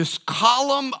me, this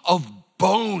column of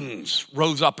bones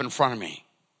rose up in front of me.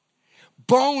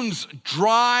 Bones,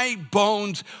 dry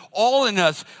bones, all in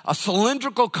a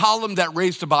cylindrical column that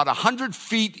raised about 100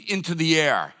 feet into the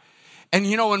air. And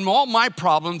and all my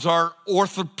problems are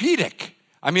orthopedic.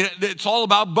 It's all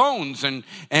about bones and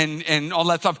all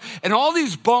that stuff. And all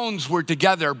these bones were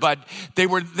together, but they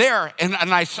were there. And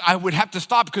I would have to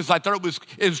stop because I thought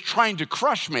it was trying to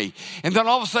crush me. And then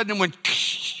all of a sudden it went,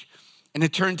 and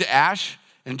it turned to ash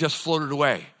and just floated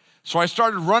away. So I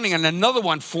started running, and another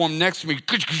one formed next to me,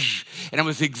 and it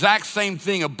was the exact same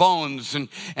thing of bones.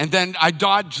 And then I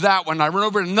dodged that one. I ran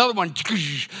over another one,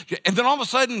 and then all of a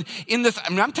sudden,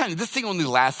 I'm telling you, this thing only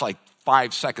lasts like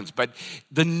 5 seconds, but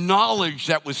the knowledge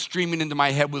that was streaming into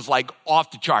my head was like off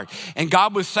the chart. And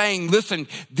God was saying, listen,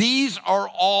 these are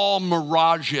all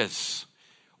mirages.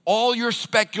 All your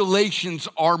speculations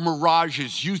are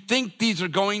mirages. You think these are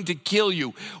going to kill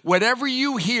you. Whatever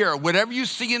you hear, whatever you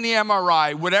see in the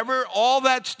MRI, whatever, all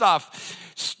that stuff,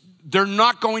 they're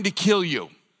not going to kill you.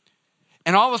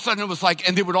 And all of a sudden it was like,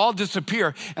 and they would all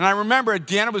disappear. And I remember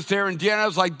Deanna was there, and Deanna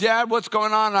was like, Dad, what's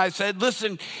going on? And I said,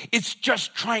 listen, it's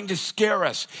just trying to scare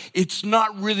us. It's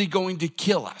not really going to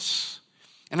kill us.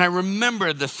 And I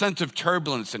remember the sense of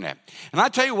turbulence in it. And I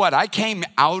tell you what, I came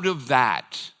out of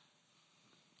that.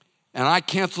 And I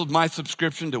canceled my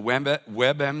subscription to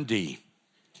WebMD.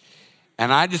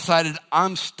 And I decided,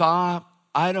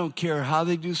 I don't care how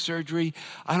they do surgery.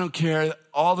 I don't care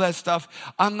all that stuff.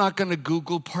 I'm not going to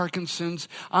Google Parkinson's.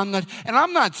 I'm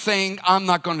not saying I'm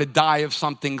not going to die of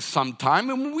something sometime.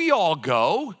 And we all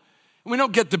go. We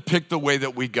don't get to pick the way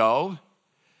that we go.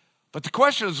 But the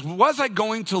question is, was I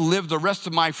going to live the rest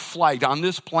of my flight on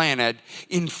this planet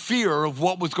in fear of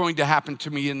what was going to happen to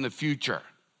me in the future?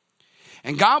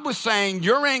 And God was saying,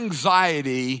 your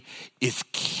anxiety is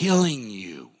killing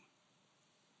you.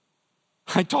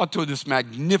 I talked to this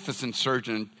magnificent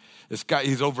surgeon. This guy,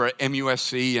 he's over at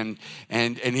MUSC,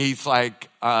 and he's like,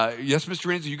 yes, Mr.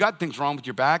 Ramsey, you got things wrong with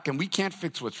your back, and we can't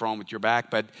fix what's wrong with your back,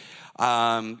 but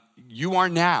you are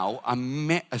now a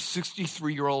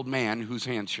 63-year-old man whose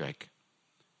hands shake.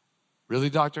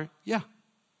 Really, doctor? Yeah,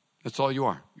 that's all you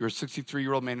are. You're a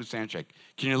 63-year-old man whose hands shake.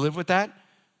 Can you live with that?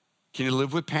 Can you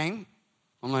live with pain?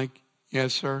 I'm like,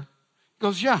 yes, sir. He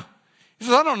goes, yeah. He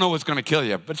says, I don't know what's going to kill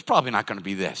you, but it's probably not going to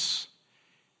be this.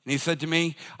 And he said to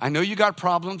me, I know you got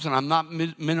problems, and I'm not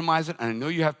minimizing it, and I know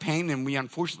you have pain, and we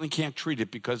unfortunately can't treat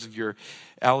it because of your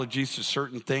allergies to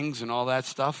certain things and all that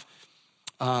stuff.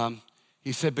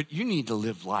 He said, but you need to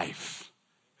live life.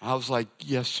 I was like,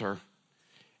 yes, sir.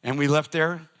 And we left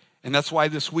there, and that's why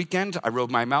this weekend I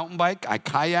rode my mountain bike, I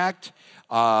kayaked,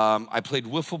 I played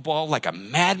wiffle ball like a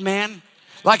madman.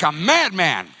 Like a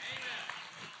madman.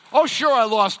 Oh, sure, I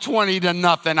lost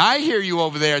 20-0. I hear you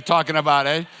over there talking about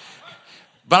it.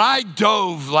 But I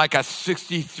dove like a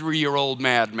 63-year-old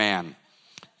madman.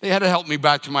 They had to help me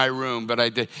back to my room, but I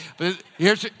did. But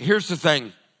here's the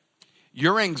thing.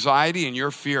 Your anxiety and your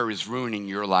fear is ruining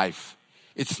your life.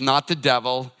 It's not the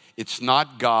devil. It's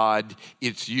not God.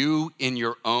 It's you in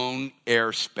your own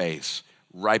airspace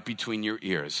right between your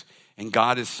ears. And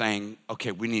God is saying,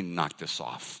 okay, we need to knock this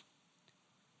off.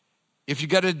 If you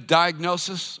get a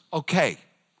diagnosis, okay,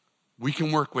 we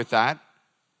can work with that.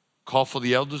 Call for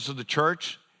the elders of the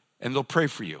church, and they'll pray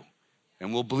for you.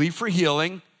 And we'll believe for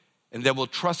healing, and then we'll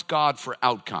trust God for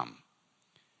outcome.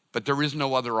 But there is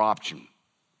no other option.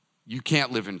 You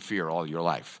can't live in fear all your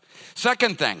life.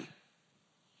 Second thing,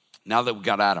 now that we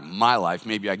got out of my life,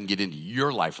 maybe I can get into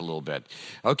your life a little bit.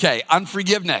 Okay,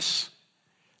 unforgiveness.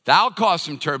 That'll cause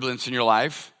some turbulence in your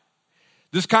life.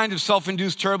 This kind of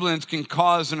self-induced turbulence can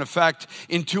cause an effect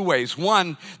in two ways.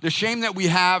 One, the shame that we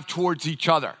have towards each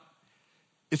other.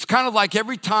 It's kind of like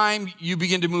every time you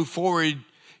begin to move forward,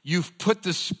 you've put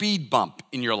the speed bump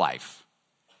in your life.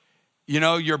 You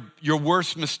know, your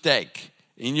worst mistake.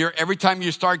 And every time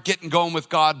you start getting going with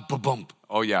God, boom, boom.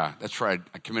 Oh yeah, that's right.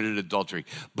 I committed adultery.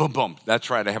 Boom, boom. That's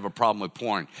right. I have a problem with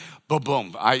porn. Boom,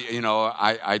 boom.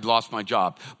 I lost my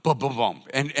job. Boom, boom, boom.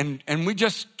 And we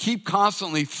just keep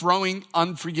constantly throwing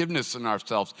unforgiveness in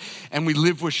ourselves, and we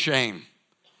live with shame.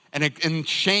 And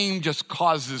shame just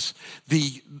causes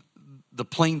the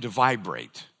plane to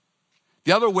vibrate.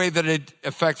 The other way that it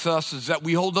affects us is that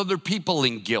we hold other people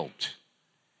in guilt.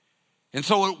 And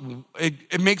so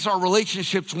it makes our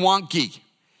relationships wonky.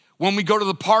 When we go to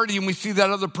the party and we see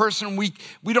that other person, we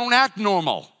don't act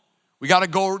normal. We got to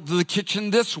go to the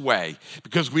kitchen this way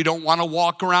because we don't want to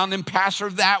walk around and pass her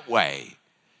that way.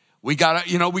 We got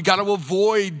to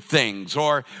avoid things,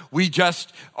 or we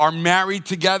just are married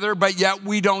together, but yet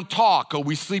we don't talk, or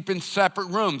we sleep in separate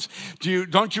rooms.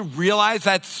 Don't you realize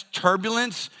that's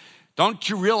turbulence? Don't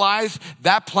you realize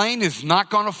that plane is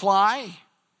not going to fly?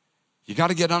 You got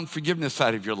to get unforgiveness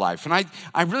out of your life. And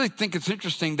I really think it's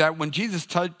interesting that when Jesus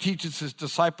teaches his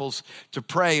disciples to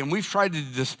pray, and we've tried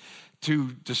to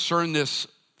discern this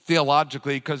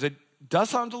theologically because it does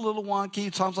sound a little wonky.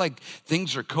 It sounds like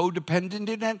things are codependent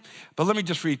in it. But let me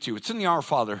just read to you. It's in the Our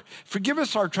Father. Forgive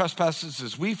us our trespasses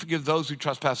as we forgive those who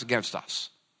trespass against us.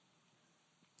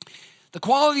 The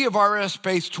quality of our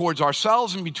airspace towards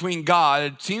ourselves and between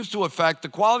God seems to affect the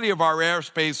quality of our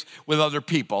airspace with other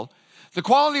people. The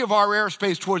quality of our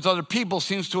airspace towards other people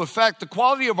seems to affect the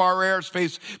quality of our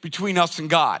airspace between us and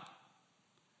God.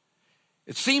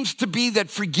 It seems to be that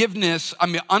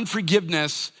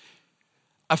unforgiveness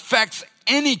affects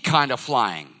any kind of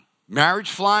flying. Marriage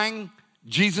flying,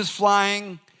 Jesus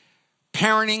flying,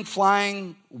 parenting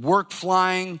flying, work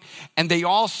flying, and they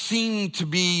all seem to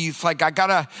be, it's like I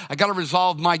gotta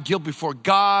resolve my guilt before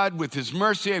God with his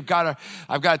mercy. I've gotta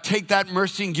take that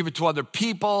mercy and give it to other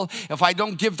people. If I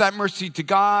don't give that mercy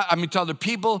to other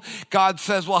people, God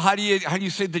says, well, how do you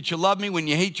say that you love me when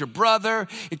you hate your brother?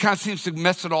 It kind of seems to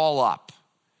mess it all up.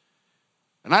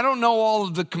 And I don't know all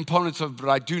of the components of it, but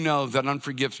I do know that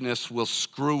unforgiveness will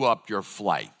screw up your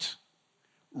flight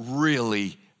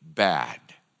really bad.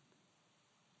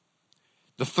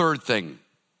 The third thing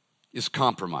is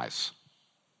compromise.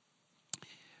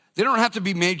 They don't have to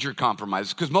be major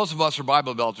compromises, because most of us are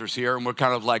Bible belters here, and we're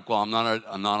kind of like, well, I'm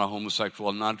not a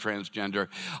homosexual, I'm not a transgender,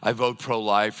 I vote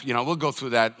pro-life. We'll go through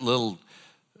that little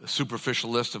superficial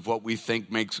list of what we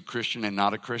think makes a Christian and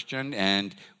not a Christian,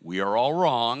 and we are all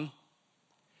wrong.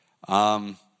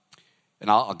 And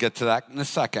I'll get to that in a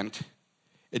second.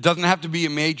 It doesn't have to be a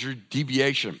major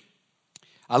deviation.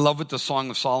 I love what the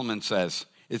Song of Solomon says.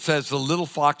 It says the little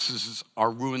foxes are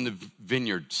ruining the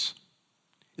vineyards.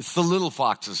 It's the little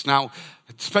foxes. Now,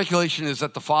 speculation is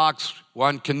that the fox,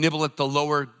 one, can nibble at the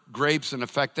lower grapes and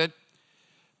affect it.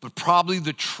 But probably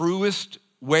the truest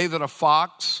way that a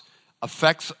fox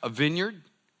affects a vineyard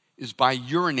is by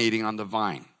urinating on the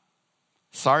vine.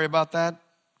 Sorry about that,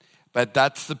 but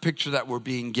that's the picture that we're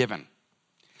being given.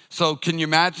 So can you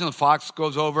imagine the fox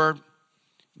goes over,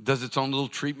 does its own little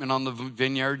treatment on the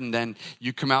vineyard, and then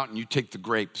you come out and you take the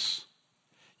grapes?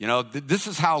 This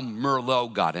is how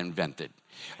Merlot got invented,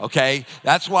 okay?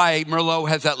 That's why Merlot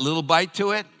has that little bite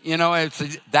to it.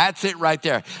 That's it right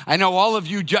there. I know all of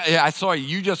you, I saw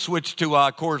you just switched to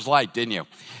Coors Light, didn't you?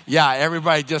 Yeah,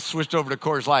 everybody just switched over to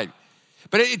Coors Light.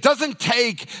 But it doesn't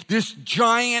take this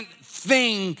giant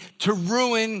thing to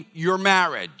ruin your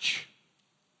marriage.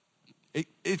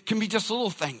 It can be just little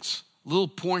things. A little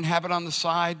porn habit on the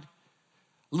side,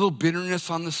 a little bitterness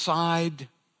on the side,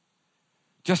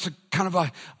 just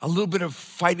a little bit of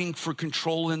fighting for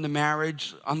control in the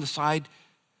marriage on the side.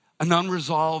 An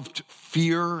unresolved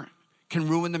fear can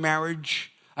ruin the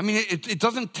marriage. It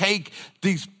doesn't take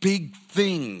these big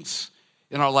things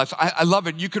in our lives. I love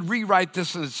it. You could rewrite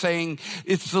this as saying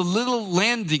it's the little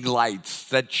landing lights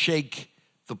that shake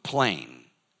the plane.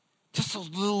 Just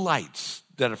those little lights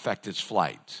that affect its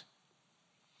flight.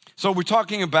 So we're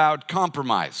talking about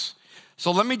compromise. So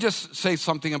let me just say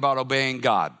something about obeying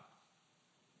God,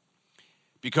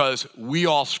 because we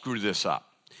all screw this up.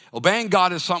 Obeying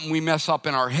God is something we mess up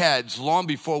in our heads long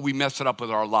before we mess it up with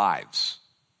our lives.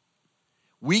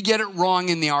 We get it wrong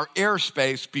in our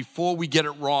airspace before we get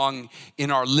it wrong in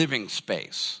our living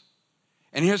space.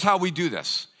 And here's how we do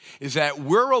this, is that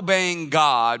we're obeying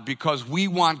God because we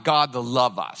want God to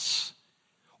love us.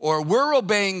 Or we're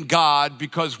obeying God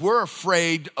because we're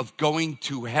afraid of going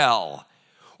to hell.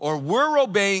 Or we're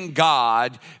obeying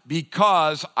God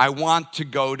because I want to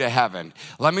go to heaven.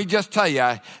 Let me just tell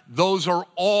you, those are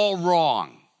all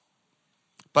wrong.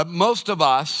 But most of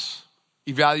us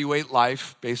evaluate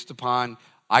life based upon,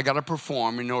 I got to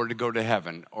perform in order to go to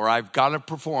heaven. Or I've got to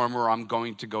perform or I'm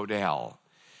going to go to hell.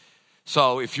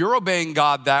 So if you're obeying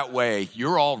God that way,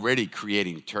 you're already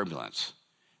creating turbulence.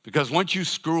 Because once you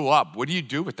screw up, what do you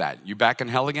do with that? You back in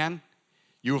hell again?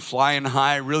 You were flying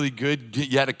high, really good.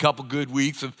 You had a couple good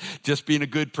weeks of just being a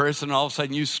good person. And all of a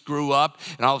sudden you screw up,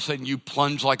 and all of a sudden you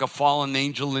plunge like a fallen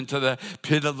angel into the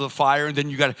pit of the fire. And then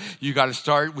you got to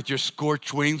start with your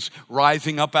scorched wings,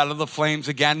 rising up out of the flames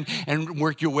again, and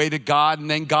work your way to God. And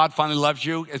then God finally loves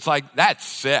you. It's like, that's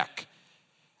sick.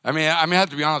 I have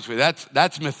to be honest with you.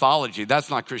 That's mythology. That's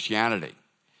not Christianity.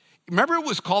 Remember, it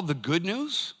was called the good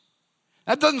news.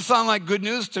 That doesn't sound like good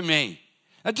news to me.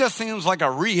 That just seems like a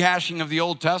rehashing of the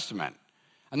Old Testament.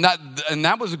 And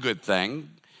that was a good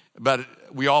thing, but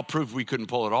we all proved we couldn't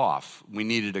pull it off. We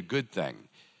needed a good thing.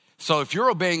 So if you're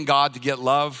obeying God to get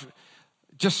love,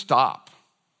 just stop.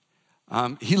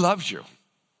 He loves you.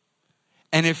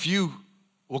 And if you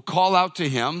will call out to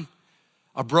him,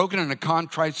 a broken and a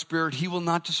contrite spirit, he will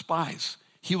not despise.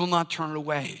 He will not turn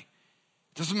away.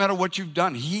 Doesn't matter what you've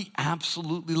done. He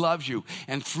absolutely loves you.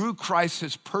 And through Christ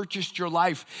has purchased your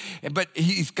life. But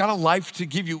he's got a life to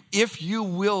give you if you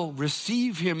will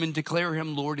receive him and declare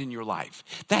him Lord in your life.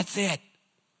 That's it.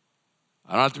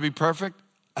 I don't have to be perfect.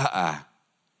 I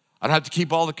don't have to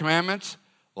keep all the commandments.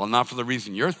 Well, not for the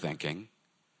reason you're thinking.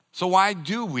 So why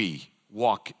do we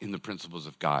walk in the principles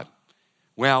of God?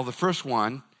 Well, the first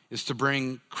one is to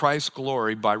bring Christ's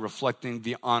glory by reflecting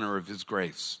the honor of his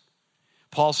grace.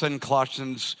 Paul said in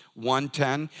Colossians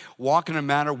 1:10, walk in a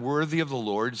manner worthy of the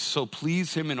Lord, so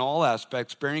please him in all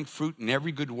aspects, bearing fruit in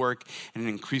every good work and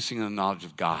increasing in the knowledge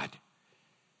of God.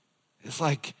 It's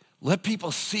like, let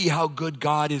people see how good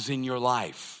God is in your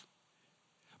life.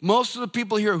 Most of the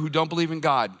people here who don't believe in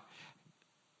God,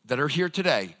 that are here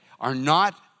today, are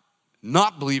not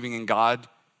believing in God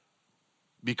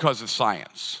because of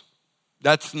science.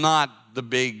 That's not the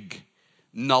big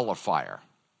nullifier.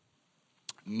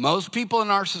 Most people in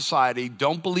our society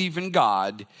don't believe in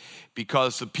God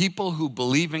because the people who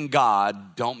believe in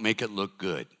God don't make it look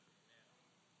good.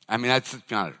 I mean, that's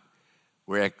not it.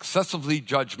 We're excessively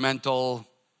judgmental,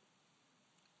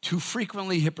 too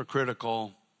frequently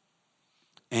hypocritical,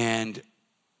 and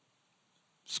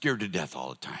scared to death all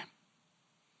the time.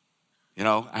 You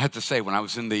know, I have to say, when I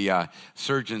was in the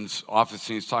surgeon's office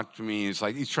and he's talking to me,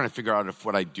 he's trying to figure out if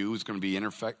what I do is going to be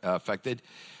affected.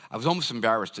 I was almost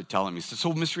embarrassed to tell him. He said,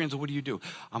 so, Mr. Enzo, what do you do?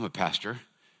 I'm a pastor.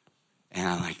 And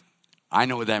I'm like, I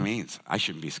know what that means. I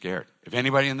shouldn't be scared. If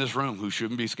anybody in this room who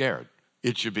shouldn't be scared,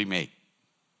 it should be me.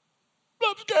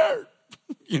 I'm scared,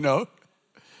 you know.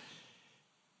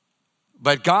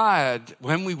 But God,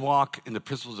 when we walk in the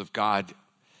principles of God,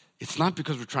 it's not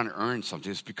because we're trying to earn something.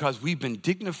 It's because we've been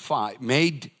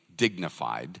made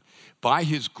dignified by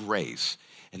his grace.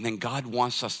 And then God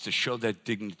wants us to show that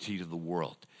dignity to the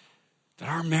world. That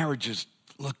our marriages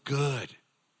look good.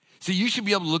 See, you should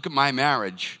be able to look at my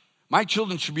marriage. My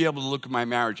children should be able to look at my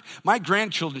marriage. My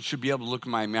grandchildren should be able to look at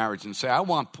my marriage and say, I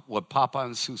want what Papa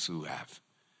and Susu have.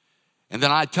 And then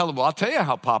I tell them, well, I'll tell you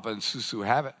how Papa and Susu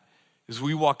have it, is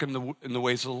we walk in the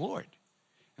ways of the Lord.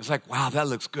 It's like, wow, that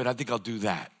looks good. I think I'll do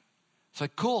that. It's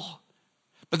like, cool.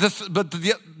 But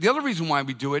the other reason why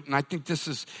we do it, and I think this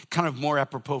is kind of more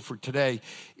apropos for today,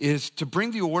 is to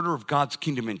bring the order of God's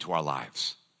kingdom into our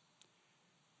lives.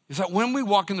 Is that when we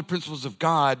walk in the principles of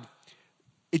God,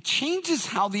 it changes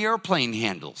how the airplane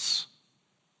handles.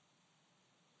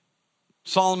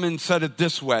 Solomon said it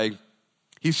this way.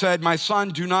 He said, my son,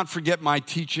 do not forget my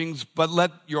teachings, but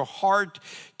let your heart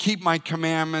keep my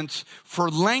commandments. For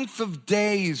length of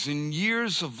days and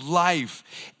years of life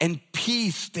and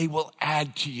peace they will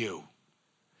add to you.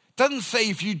 It doesn't say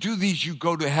if you do these, you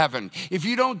go to heaven. If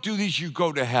you don't do these, you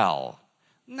go to hell.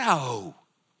 No.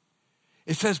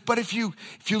 It says, but if you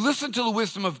listen to the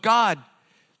wisdom of God,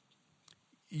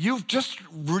 you've just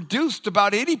reduced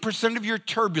about 80% of your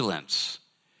turbulence.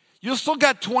 You'll still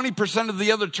got 20% of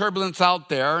the other turbulence out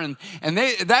there, and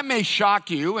that may shock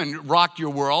you and rock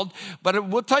your world, but it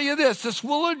will tell you this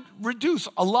will reduce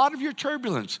a lot of your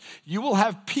turbulence. You will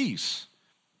have peace.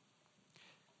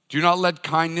 Do not let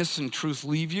kindness and truth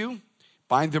leave you.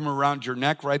 Bind them around your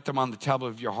neck, write them on the tablet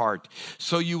of your heart.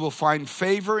 So you will find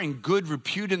favor and good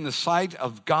repute in the sight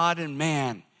of God and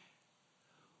man.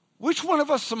 Which one of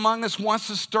us among us wants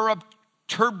to stir up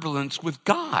turbulence with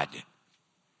God?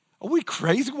 Are we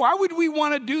crazy? Why would we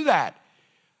want to do that?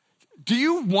 Do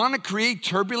you want to create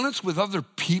turbulence with other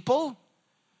people?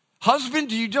 Husband,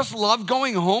 do you just love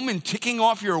going home and ticking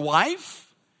off your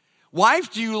wife?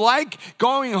 Wife, do you like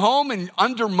going home and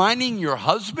undermining your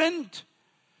husband?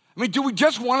 I mean, do we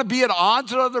just want to be at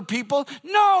odds with other people?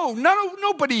 No,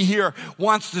 nobody here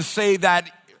wants to say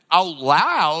that out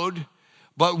loud.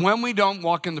 But when we don't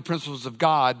walk in the principles of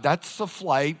God, that's the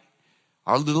flight,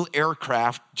 our little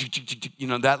aircraft, you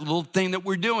know, that little thing that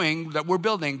we're doing, that we're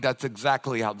building, that's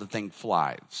exactly how the thing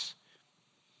flies.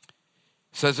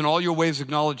 It says, in all your ways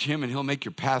acknowledge him and he'll make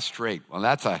your path straight. Well,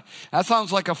 that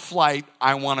sounds like a flight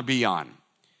I want to be on.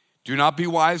 Do not be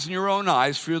wise in your own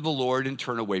eyes, fear the Lord and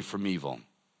turn away from evil.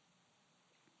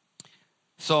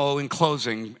 So in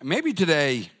closing, maybe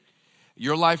today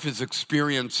your life is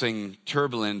experiencing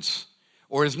turbulence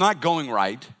or is not going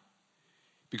right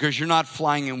because you're not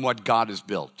flying in what God has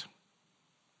built.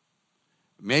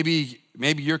 Maybe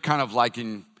you're kind of like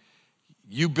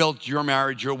you built your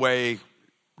marriage your way.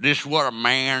 This is what a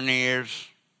man is.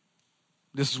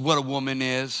 This is what a woman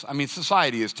is. I mean,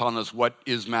 society is telling us what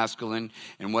is masculine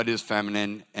and what is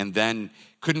feminine, and then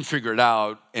couldn't figure it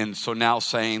out, and so now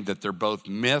saying that they're both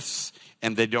myths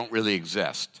and they don't really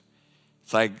exist.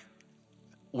 It's like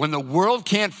when the world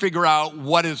can't figure out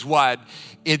what is what,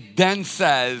 it then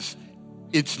says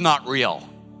it's not real.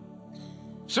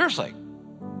 Seriously.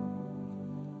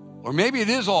 Or maybe it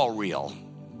is all real,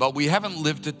 but we haven't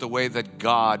lived it the way that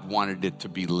God wanted it to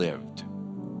be lived.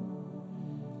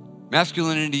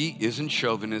 Masculinity isn't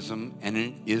chauvinism, and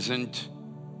it isn't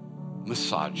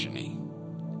misogyny.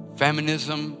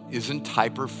 Feminism isn't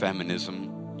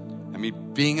hyper-feminism. I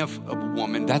mean, being a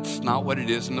woman, that's not what it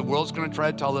is. And the world's going to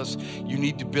try to tell us, you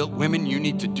need to build, women, you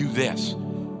need to do this.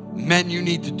 Men, you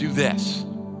need to do this.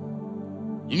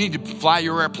 You need to fly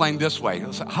your airplane this way.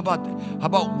 How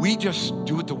about we just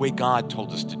do it the way God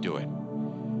told us to do it?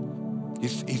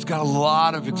 He's got a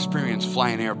lot of experience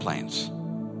flying airplanes.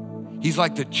 He's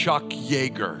like the Chuck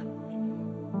Yeager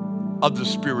of the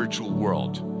spiritual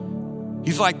world.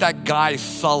 He's like that guy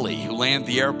Sully who landed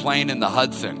the airplane in the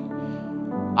Hudson.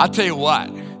 I'll tell you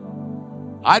what,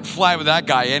 I'd fly with that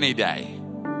guy any day.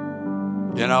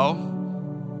 You know?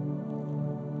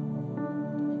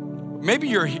 Maybe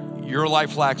your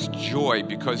life lacks joy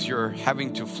because you're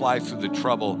having to fly through the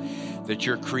trouble that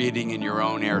you're creating in your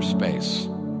own airspace.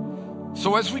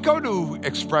 So as we go to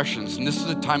expressions, and this is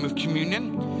a time of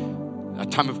communion, a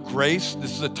time of grace,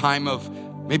 this is a time of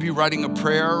maybe writing a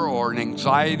prayer or an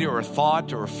anxiety or a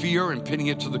thought or a fear and pinning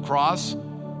it to the cross,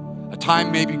 a time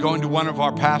maybe going to one of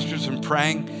our pastors and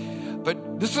praying.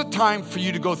 But this is a time for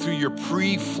you to go through your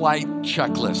pre-flight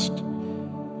checklist.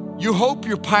 You hope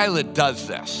your pilot does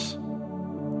this.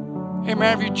 Hey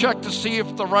man, have you checked to see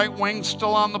if the right wing's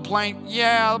still on the plane?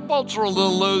 Yeah, the bolts are a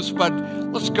little loose, but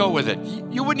let's go with it.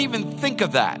 You wouldn't even think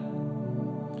of that.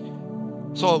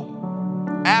 So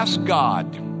ask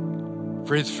God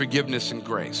for his forgiveness and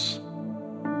grace.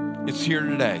 It's here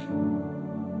today.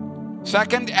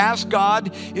 Second, ask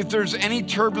God if there's any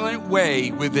turbulent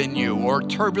way within you or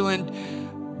turbulent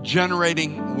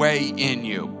generating way in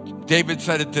you. David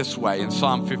said it this way in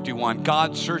Psalm 51,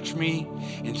 God, search me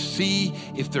and see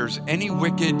if there's any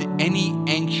wicked, any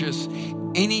anxious,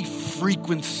 any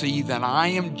frequency that I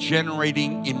am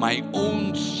generating in my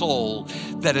own soul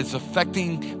that is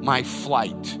affecting my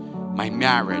flight, my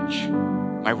marriage,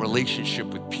 my relationship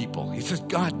with people. He says,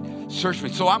 God, search me.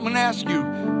 So I'm going to ask you,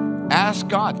 ask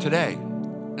God today.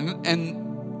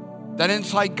 And that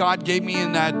insight God gave me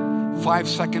in that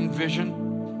 5-second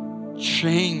vision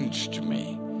changed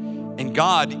me. And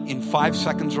God, in 5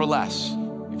 seconds or less,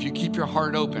 if you keep your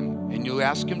heart open and you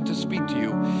ask him to speak to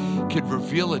you, could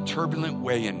reveal a turbulent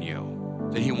way in you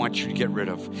that he wants you to get rid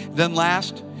of. Then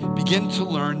last, begin to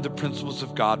learn the principles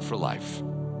of God for life.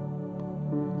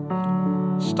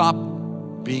 Stop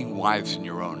being wise in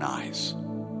your own eyes.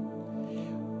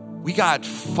 We got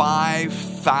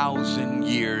 5,000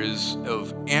 years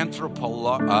of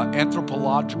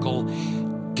anthropological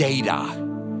data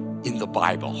in the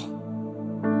Bible.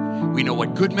 We know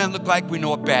what good men look like. We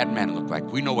know what bad men look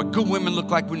like. We know what good women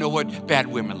look like. We know what bad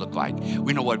women look like.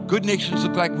 We know what good nations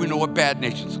look like. We know what bad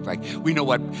nations look like. We know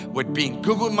what being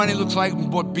good with money looks like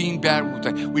and what being bad looks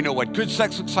like. We know what good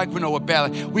sex looks like. We know what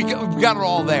bad. We got it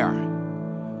all there.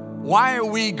 Why are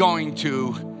we going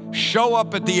to show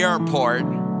up at the airport,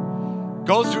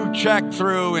 go through, check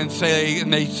through, and they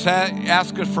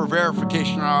ask us for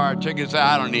verification on our tickets?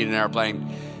 I don't need an airplane.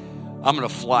 I'm going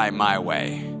to fly my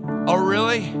way. Oh,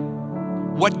 really?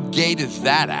 What gate is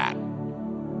that at?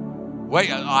 Wait,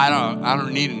 I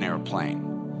don't need an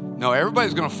airplane. No,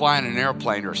 everybody's going to fly in an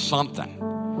airplane or something.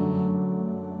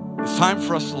 It's time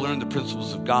for us to learn the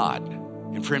principles of God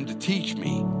and for him to teach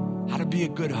me how to be a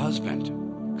good husband,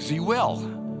 because he will.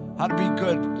 How to be a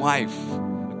good wife,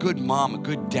 a good mom, a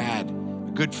good dad,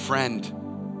 a good friend,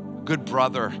 a good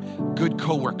brother, a good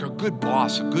coworker, a good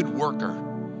boss, a good worker.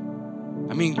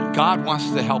 I mean, God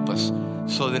wants to help us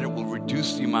so that it will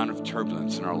reduce the amount of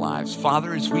turbulence in our lives.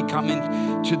 Father, as we come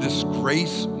into this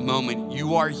grace moment,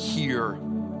 you are here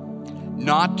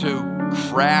not to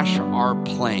crash our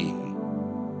plane.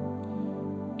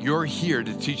 You're here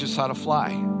to teach us how to fly.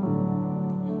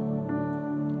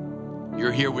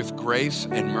 You're here with grace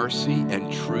and mercy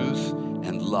and truth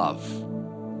and love.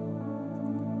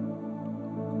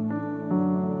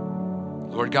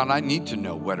 Lord God, I need to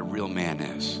know what a real man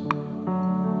is.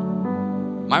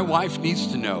 My wife needs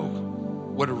to know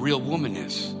what a real woman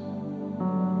is.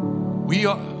 We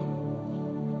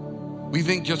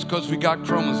think just because we got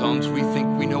chromosomes, we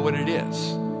think we know what it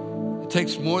is. It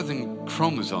takes more than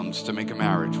chromosomes to make a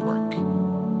marriage work.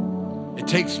 It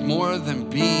takes more than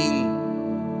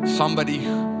being somebody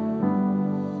who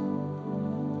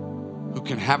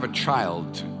can have a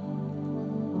child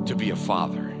to be a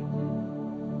father,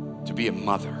 to be a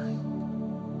mother.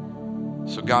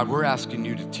 So God, we're asking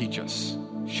you to teach us.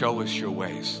 Show us your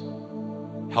ways.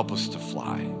 Help us to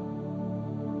fly.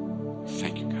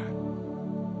 Thank you, God.